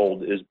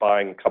household is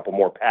buying a couple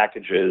more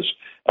packages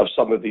of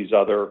some of these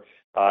other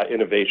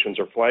innovations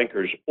or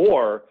flankers,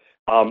 or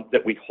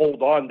that we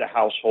hold on to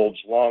households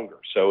longer.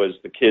 So as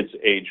the kids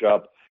age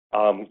up,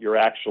 you're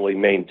actually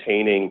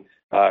maintaining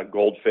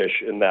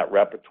Goldfish in that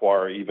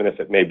repertoire, even if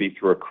it may be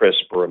through a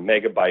Crisp or a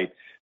Megabite,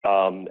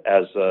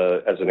 as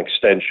an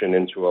extension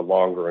into a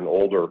longer and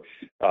older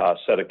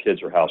set of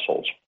kids or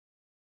households.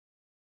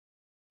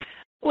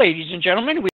 Ladies and gentlemen,